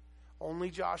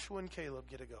 Only Joshua and Caleb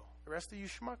get to go. The rest of you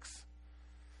schmucks.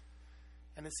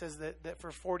 And it says that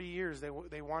for 40 years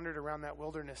they wandered around that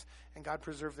wilderness, and God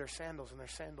preserved their sandals, and their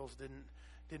sandals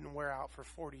didn't wear out for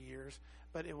 40 years.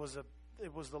 But it was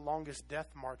the longest death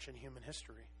march in human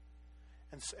history.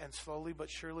 And slowly but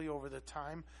surely over the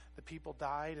time, the people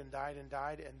died and died and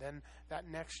died, and then that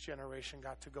next generation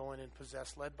got to go in and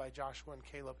possess, led by Joshua and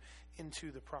Caleb,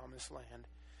 into the promised land.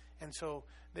 And so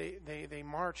they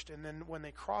marched, and then when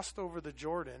they crossed over the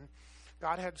Jordan,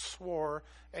 God had swore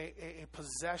a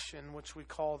possession, which we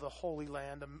call the Holy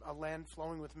Land, a land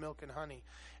flowing with milk and honey.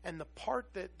 And the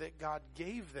part that God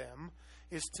gave them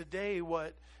is today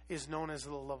what is known as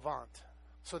the Levant.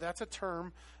 So that's a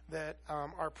term that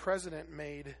our president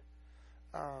made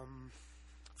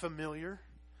familiar.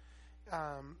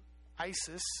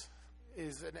 ISIS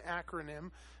is an acronym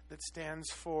that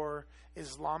stands for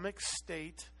Islamic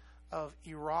State of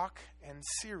Iraq and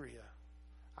Syria.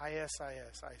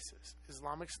 ISIS,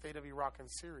 Islamic State of Iraq and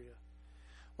Syria.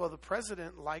 Well, the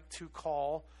president liked to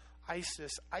call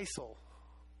ISIS ISIL.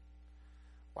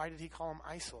 Why did he call them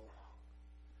ISIL?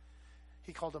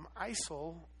 He called them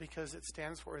ISIL because it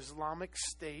stands for Islamic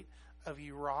State of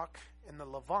Iraq and the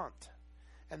Levant.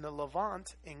 And the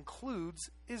Levant includes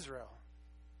Israel.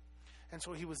 And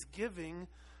so he was giving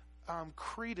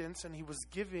credence, and he was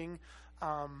giving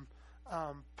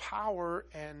power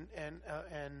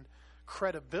and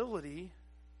credibility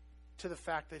to the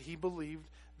fact that he believed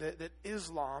that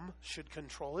Islam should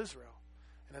control Israel.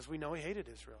 And as we know, he hated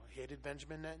Israel. He hated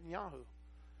Benjamin Netanyahu.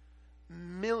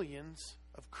 Millions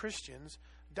of Christians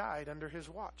died under his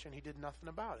watch, and he did nothing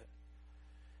about it.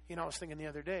 You know, I was thinking the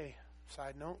other day,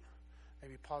 side note,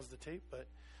 maybe pause the tape, but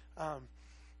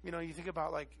you think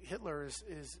about, like, Hitler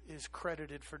is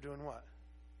credited for doing what?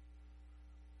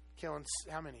 Killing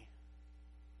how many?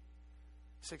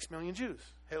 6 million Jews.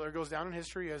 Hitler goes down in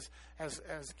history as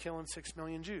killing 6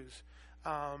 million Jews.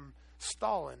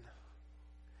 Stalin,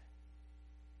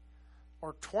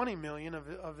 or 20 million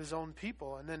of his own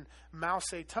people. And then Mao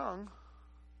Zedong,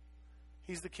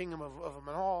 he's the king of them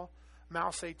all. Mao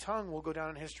Zedong will go down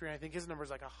in history, and I think his number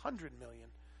is like 100 million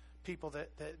people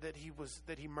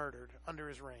that he murdered under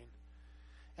his reign.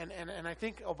 And I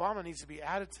think Obama needs to be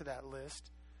added to that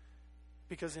list,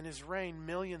 because in his reign,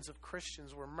 millions of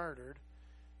Christians were murdered,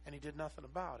 and he did nothing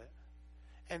about it.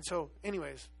 And so,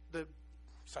 anyways, the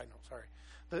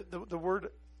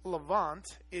word Levant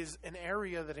is an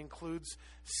area that includes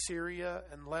Syria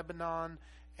and Lebanon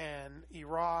and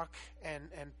Iraq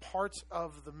and parts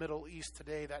of the Middle East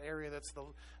today. That area that's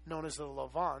known as the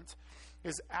Levant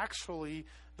is actually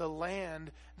the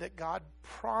land that God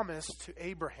promised to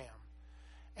Abraham.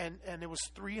 And it was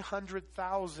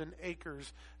 300,000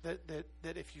 acres that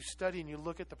if you study and you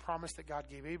look at the promise that God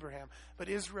gave Abraham. But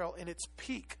Israel, in its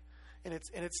peak, in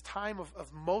its time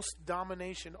of most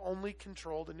domination, only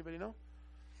controlled, anybody know?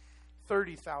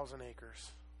 30,000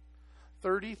 acres.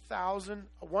 30,000,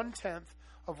 1/10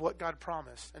 of what God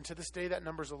promised. And to this day, that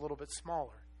number's a little bit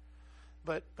smaller.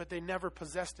 But they never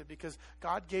possessed it because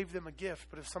God gave them a gift.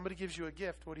 But if somebody gives you a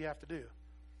gift, what do you have to do?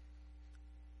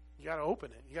 You got to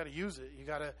open it. You got to use it.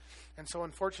 And so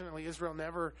unfortunately, Israel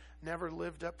never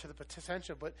lived up to the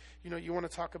potential. But you want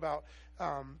to talk about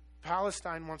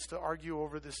Palestine wants to argue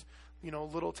over this,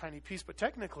 little tiny piece. But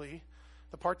technically,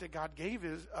 the part that God gave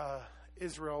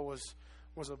Israel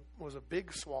was a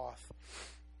big swath.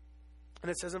 And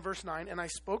it says in verse 9, "And I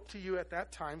spoke to you at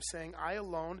that time, saying, I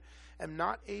alone am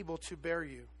not able to bear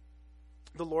you.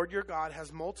 The Lord your God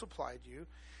has multiplied you,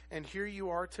 and here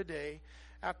you are today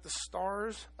at the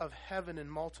stars of heaven in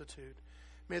multitude.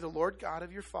 May the Lord God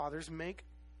of your fathers make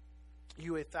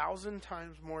you 1,000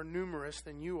 times more numerous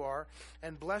than you are,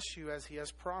 and bless you as he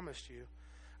has promised you.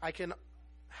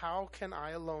 How can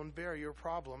I alone bear your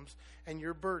problems and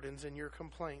your burdens and your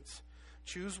complaints?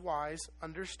 Choose wise,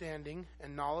 understanding,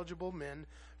 and knowledgeable men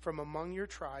from among your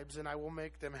tribes, and I will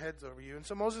make them heads over you." And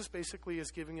so Moses basically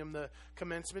is giving him the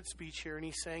commencement speech here, and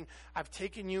he's saying, I've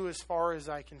taken you as far as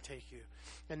I can take you,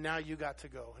 and now you got to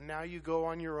go. And now you go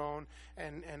on your own,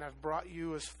 and I've brought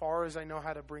you as far as I know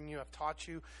how to bring you. I've taught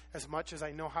you as much as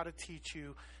I know how to teach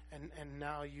you, and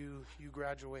now you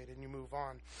graduate and you move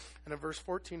on. And in verse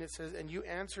 14 it says, "And you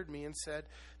answered me and said,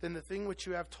 then the thing which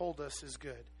you have told us is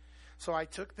good. So I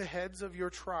took the heads of your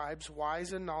tribes,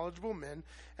 wise and knowledgeable men,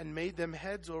 and made them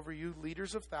heads over you,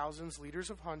 leaders of thousands,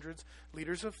 leaders of hundreds,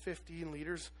 leaders of 50, and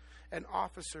leaders and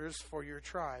officers for your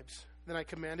tribes. Then I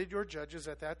commanded your judges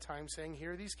at that time, saying,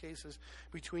 hear these cases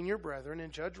between your brethren,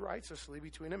 and judge righteously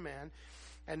between a man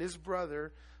and his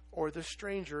brother, or the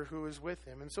stranger who is with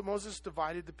him." And so Moses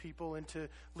divided the people into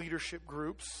leadership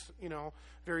groups,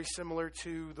 very similar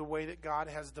to the way that God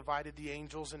has divided the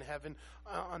angels in heaven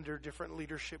under different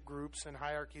leadership groups and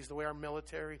hierarchies, the way our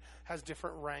military has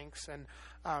different ranks, and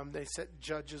they set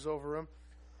judges over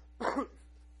them.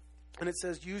 And it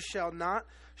says, "You shall not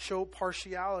show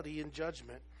partiality in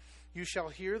judgment. You shall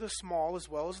hear the small as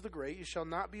well as the great. You shall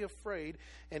not be afraid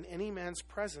in any man's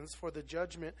presence, for the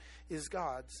judgment is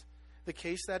God's. The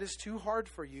case that is too hard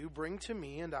for you, bring to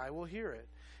me, and I will hear it.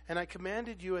 And I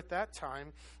commanded you at that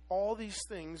time all these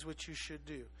things which you should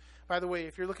do." By the way,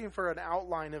 if you're looking for an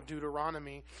outline of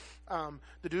Deuteronomy,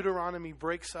 the Deuteronomy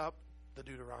breaks up the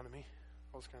Deuteronomy.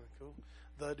 That was kind of cool.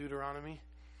 The Deuteronomy.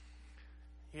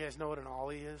 You guys know what an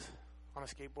ollie is on a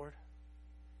skateboard?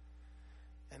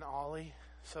 An ollie.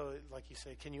 So, like you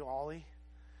say, can you ollie?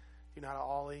 Do you know how to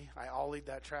ollie? I ollied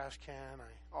that trash can.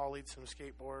 I ollied some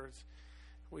skateboards.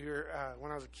 We were,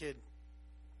 when I was a kid,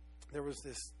 there was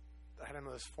this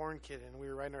foreign kid, and we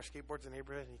were riding our skateboards in the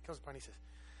neighborhood, and he comes by and he says,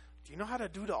 "Do you know how to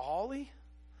do the ollie?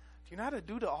 Do you know how to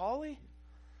do the ollie?"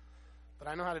 But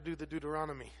I know how to do the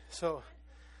Deuteronomy. So,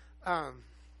 the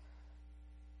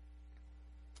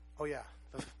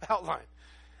outline.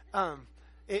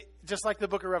 It just like the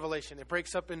book of Revelation, it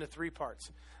breaks up into 3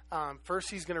 parts. First,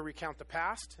 he's going to recount the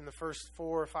past in the first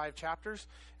 4 or 5 chapters.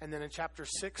 And then in chapter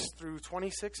 6 through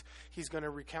 26, he's going to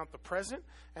recount the present.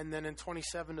 And then in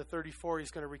 27 to 34,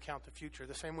 he's going to recount the future.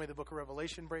 The same way the book of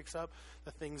Revelation breaks up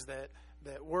the things that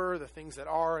were, the things that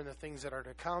are, and the things that are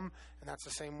to come. And that's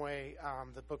the same way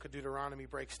the book of Deuteronomy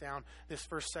breaks down. This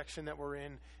first section that we're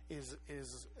in is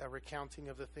a recounting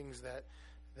of the things that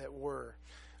were.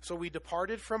 "So we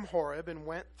departed from Horeb and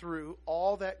went through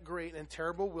all that great and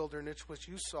terrible wilderness which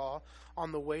you saw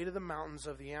on the way to the mountains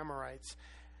of the Amorites,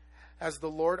 as the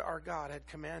Lord our God had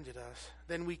commanded us.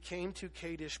 Then we came to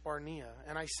Kadesh Barnea,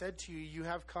 and I said to you, you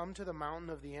have come to the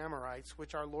mountain of the Amorites,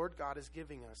 which our Lord God is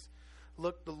giving us.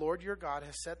 Look, the Lord your God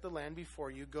has set the land before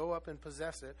you. Go up and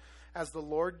possess it, as the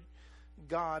Lord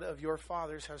God of your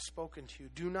fathers has spoken to you.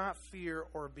 Do not fear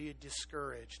or be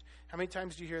discouraged." How many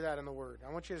times do you hear that in the Word? I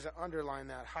want you to underline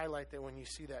that, highlight that when you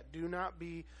see that. Do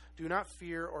not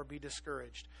fear or be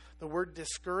discouraged. The word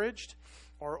discouraged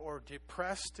or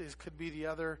depressed could be the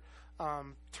other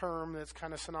term that's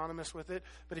kind of synonymous with it.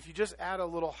 But if you just add a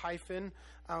little hyphen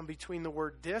between the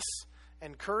word dis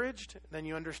and couraged, then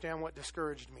you understand what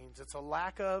discouraged means. It's a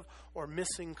lack of or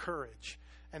missing courage.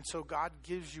 And so God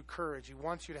gives you courage. He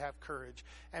wants you to have courage.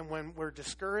 And when we're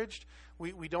discouraged,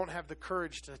 we don't have the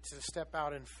courage to step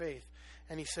out in faith.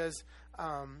 And he says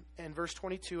in verse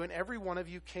 22, and every one of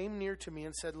you came near to me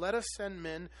and said, let us send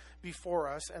men before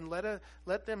us, and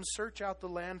let them search out the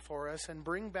land for us, and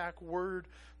bring back word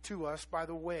to us by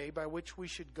the way by which we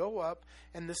should go up,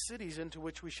 and the cities into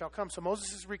which we shall come. So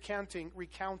Moses is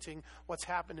recounting what's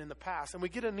happened in the past. And we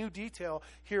get a new detail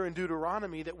here in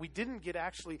Deuteronomy that we didn't get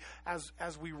actually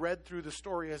as we read through the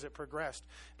story as it progressed.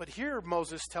 But here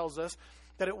Moses tells us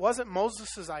that it wasn't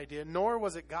Moses' idea, nor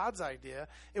was it God's idea.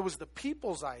 It was the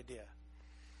people's idea.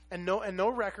 And no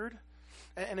record.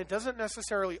 And it doesn't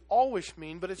necessarily always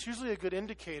mean, but it's usually a good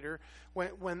indicator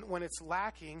when it's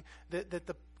lacking that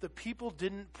the people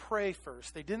didn't pray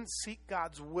first. They didn't seek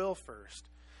God's will first.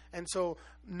 And so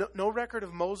no record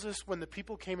of Moses when the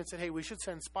people came and said, hey, we should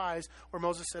send spies, where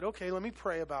Moses said, okay, let me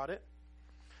pray about it.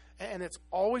 And it's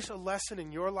always a lesson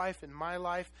in your life, in my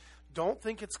life. Don't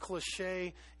think it's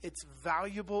cliche. It's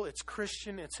valuable. It's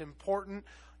Christian. It's important.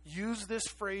 Use this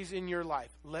phrase in your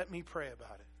life. Let me pray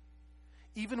about it.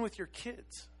 Even with your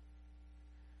kids.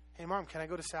 Hey, Mom, can I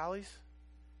go to Sally's?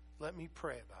 Let me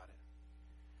pray about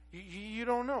it. You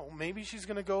don't know. Maybe she's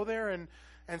going to go there and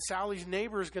Sally's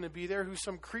neighbor is going to be there who's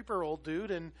some creeper old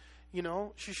dude, and,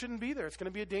 she shouldn't be there. It's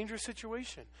going to be a dangerous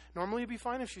situation. Normally it'd be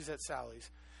fine if she's at Sally's.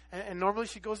 And normally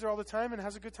she goes there all the time and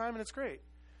has a good time, and it's great.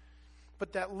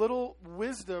 But that little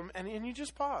wisdom, and you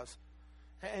just pause.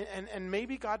 And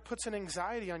maybe God puts an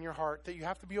anxiety on your heart that you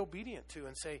have to be obedient to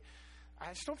and say,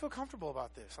 I just don't feel comfortable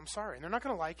about this. I'm sorry. And they're not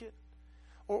going to like it.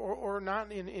 Or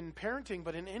not in parenting,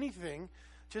 but in anything,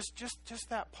 just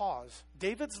that pause.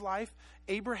 David's life,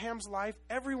 Abraham's life,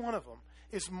 every one of them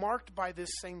is marked by this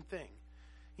same thing.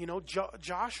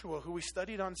 Joshua, who we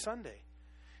studied on Sunday,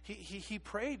 he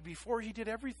prayed before he did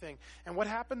everything. And what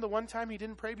happened the one time he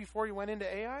didn't pray before he went into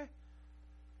Ai?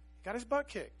 He got his butt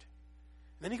kicked.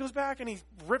 And then he goes back and he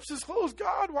rips his clothes.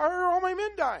 God, why are all my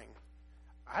men dying?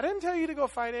 I didn't tell you to go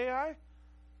fight Ai.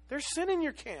 There's sin in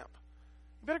your camp.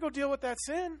 You better go deal with that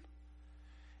sin.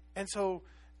 And so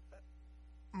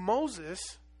Moses,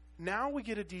 now we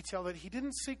get a detail that he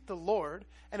didn't seek the Lord,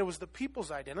 and it was the people's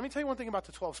idea. Let me tell you one thing about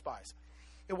the 12 spies.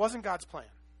 It wasn't God's plan.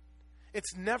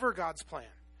 It's never God's plan.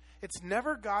 It's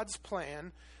never God's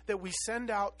plan that we send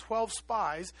out 12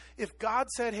 spies. If God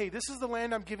said, hey, this is the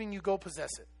land I'm giving you, go possess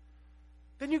it.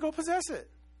 Then you go possess it.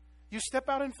 You step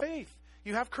out in faith.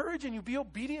 You have courage and you be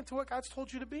obedient to what God's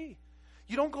told you to be.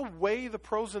 You don't go weigh the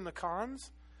pros and the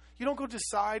cons. You don't go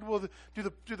decide, well,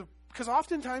 because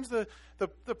oftentimes the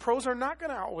pros are not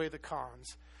going to outweigh the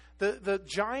cons. The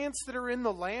giants that are in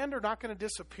the land are not going to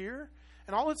disappear.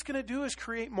 And all it's going to do is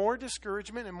create more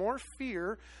discouragement and more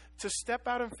fear to step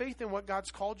out in faith in what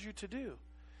God's called you to do.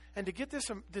 And to get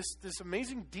this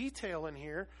amazing detail in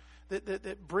here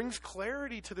that brings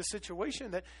clarity to the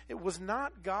situation, that it was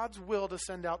not God's will to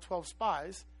send out 12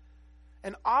 spies.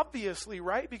 And obviously,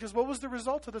 right? Because what was the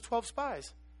result of the 12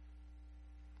 spies?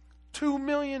 2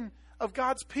 million of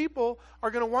God's people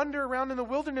are going to wander around in the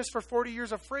wilderness for 40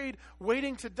 years afraid,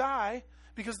 waiting to die,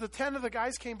 because the 10 of the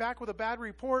guys came back with a bad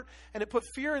report, and it put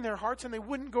fear in their hearts, and they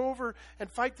wouldn't go over and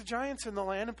fight the giants in the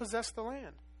land and possess the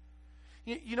land.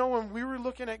 When we were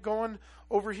looking at going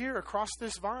over here across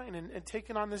this vine and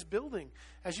taking on this building,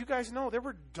 as you guys know, there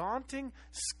were daunting,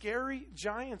 scary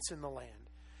giants in the land.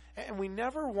 And we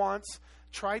never once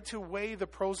tried to weigh the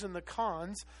pros and the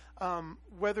cons,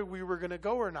 whether we were going to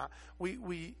go or not.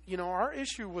 Our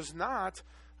issue was not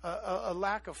a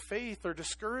lack of faith or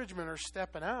discouragement or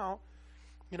stepping out.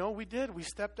 We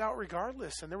stepped out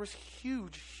regardless, and there was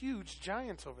huge, huge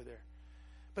giants over there.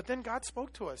 But then God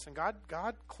spoke to us, and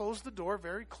God closed the door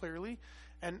very clearly,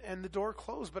 and the door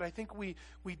closed. But I think we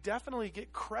definitely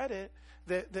get credit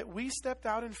that we stepped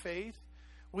out in faith.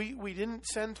 We didn't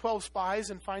send 12 spies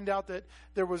and find out that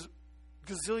there was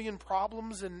gazillion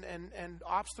problems and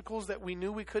obstacles that we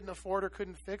knew we couldn't afford or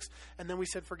couldn't fix, and then we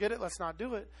said, forget it, let's not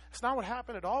do it. It's not what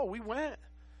happened at all. We went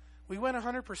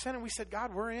 100%, and we said,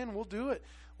 God, we're in, we'll do it.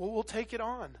 We'll take it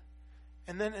on.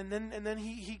 And then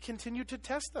he continued to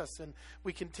test us, and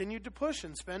we continued to push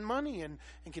and spend money and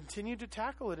continued to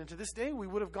tackle it. And to this day, we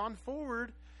would have gone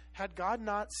forward had God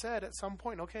not said at some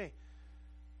point, okay,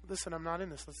 listen, I'm not in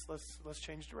this. Let's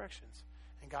change directions.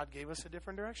 And God gave us a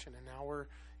different direction, and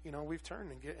now we've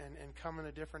turned and come in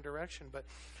a different direction. But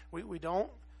we don't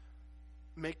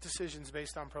make decisions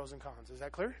based on pros and cons. Is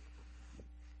that clear?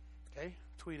 Okay,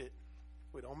 tweet it.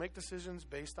 We don't make decisions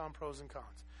based on pros and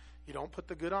cons. You don't put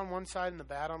the good on one side and the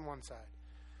bad on one side.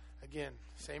 Again,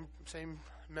 same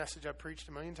message I've preached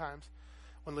a million times.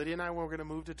 When Lydia and I were going to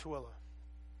move to Tooele,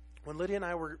 when Lydia and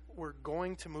I were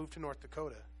going to move to North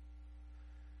Dakota,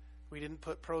 we didn't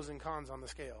put pros and cons on the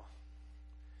scale.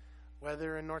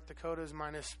 Weather in North Dakota is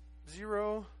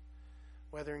 -0.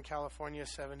 weather in California is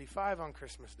 75 on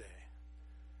Christmas Day.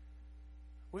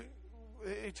 We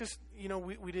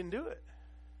didn't do it.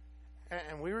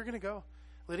 And we were going to go.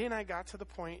 Lydia and I got to the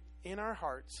point in our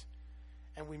hearts,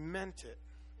 and we meant it.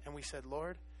 And we said,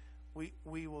 Lord, we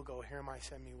will go. Here am I,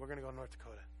 send me. We're going to go to North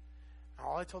Dakota. And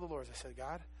all I told the Lord is, I said,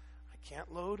 God, I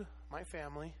can't load my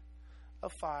family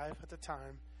of 5 at the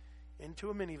time into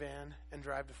a minivan and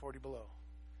drive to 40 below.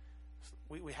 So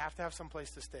we have to have some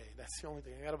place to stay. That's the only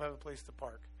thing. I got to have a place to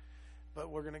park. But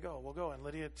we're going to go. We'll go. And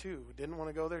Lydia, too, didn't want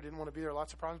to go there, didn't want to be there,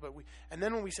 lots of problems. And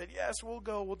then when we said, yes, we'll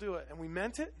go, we'll do it. And we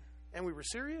meant it, and we were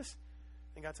serious.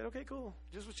 And God said, okay, cool.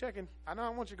 Just was checking. I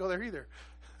don't want you to go there either.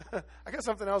 I got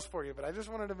something else for you, but I just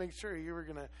wanted to make sure you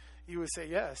would say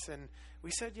yes. And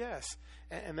we said yes.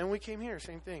 And then we came here,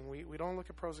 same thing. We don't look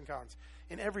at pros and cons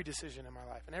in every decision in my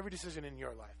life, and every decision in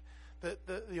your life.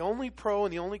 The only pro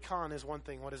and the only con is one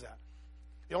thing. What is that?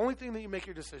 The only thing that you make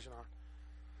your decision on,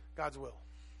 God's will.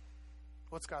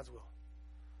 What's God's will?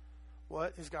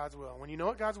 What is God's will? When you know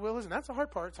what God's will is, and that's the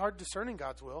hard part, it's hard discerning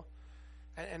God's will.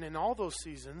 And in all those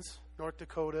seasons, North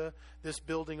Dakota, this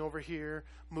building over here,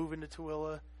 moving to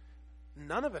Tooele,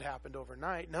 none of it happened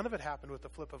overnight. None of it happened with the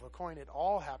flip of a coin. It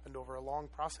all happened over a long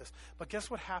process. But guess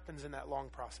what happens in that long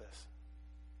process?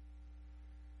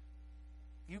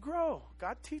 You grow.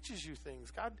 God teaches you things.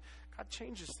 God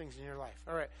changes things in your life.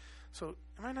 All right. So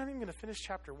am I not even going to finish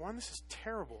chapter 1? This is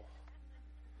terrible.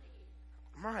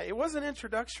 It was an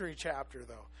introductory chapter,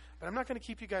 though. But I'm not going to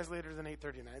keep you guys later than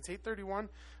 8:39. It's 8:31.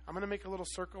 I'm going to make a little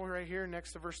circle right here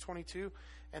next to verse 22,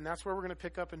 and that's where we're going to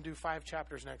pick up and do 5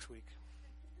 chapters next week.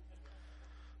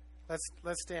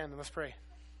 Let's stand and let's pray.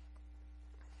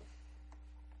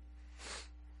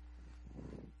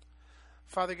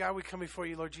 Father God, we come before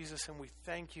you, Lord Jesus, and we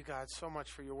thank you, God, so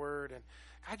much for your word. And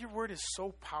God, your word is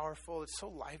so powerful. It's so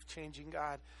life-changing,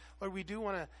 God. Lord, we do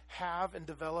want to have and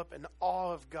develop an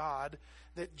awe of God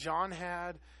that John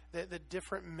had, that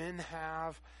different men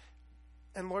have.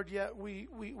 And Lord, yet we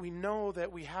know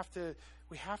that we have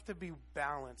to be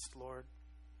balanced, Lord.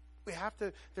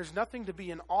 There's nothing to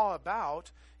be in awe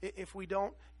about if we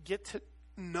don't get to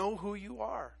know who you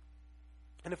are.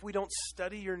 And if we don't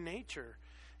study your nature.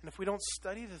 And if we don't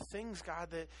study the things, God,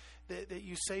 that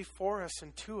you say for us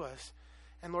and to us.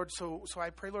 And Lord, so I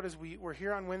pray, Lord, as we're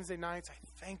here on Wednesday nights,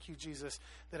 I thank you, Jesus,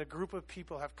 that a group of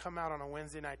people have come out on a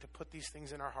Wednesday night to put these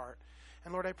things in our heart.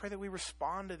 And Lord, I pray that we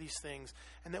respond to these things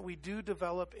and that we do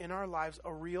develop in our lives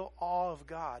a real awe of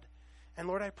God. And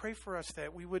Lord, I pray for us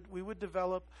that we would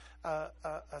develop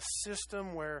a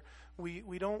system where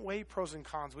we don't weigh pros and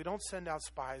cons. We don't send out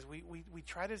spies. We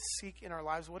try to seek in our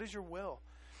lives, what is your will?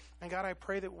 And God, I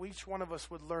pray that each one of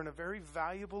us would learn a very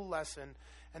valuable lesson,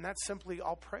 and that's simply,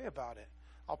 I'll pray about it.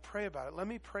 I'll pray about it. Let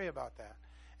me pray about that.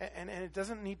 And it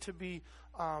doesn't need to be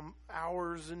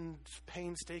hours and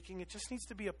painstaking. It just needs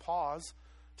to be a pause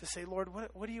to say, Lord,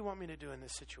 what do you want me to do in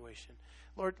this situation?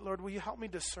 Lord, will you help me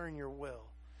discern your will?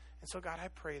 And so, God, I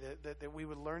pray that we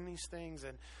would learn these things,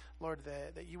 and, Lord,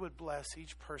 that you would bless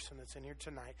each person that's in here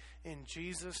tonight. In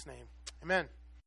Jesus' name, amen.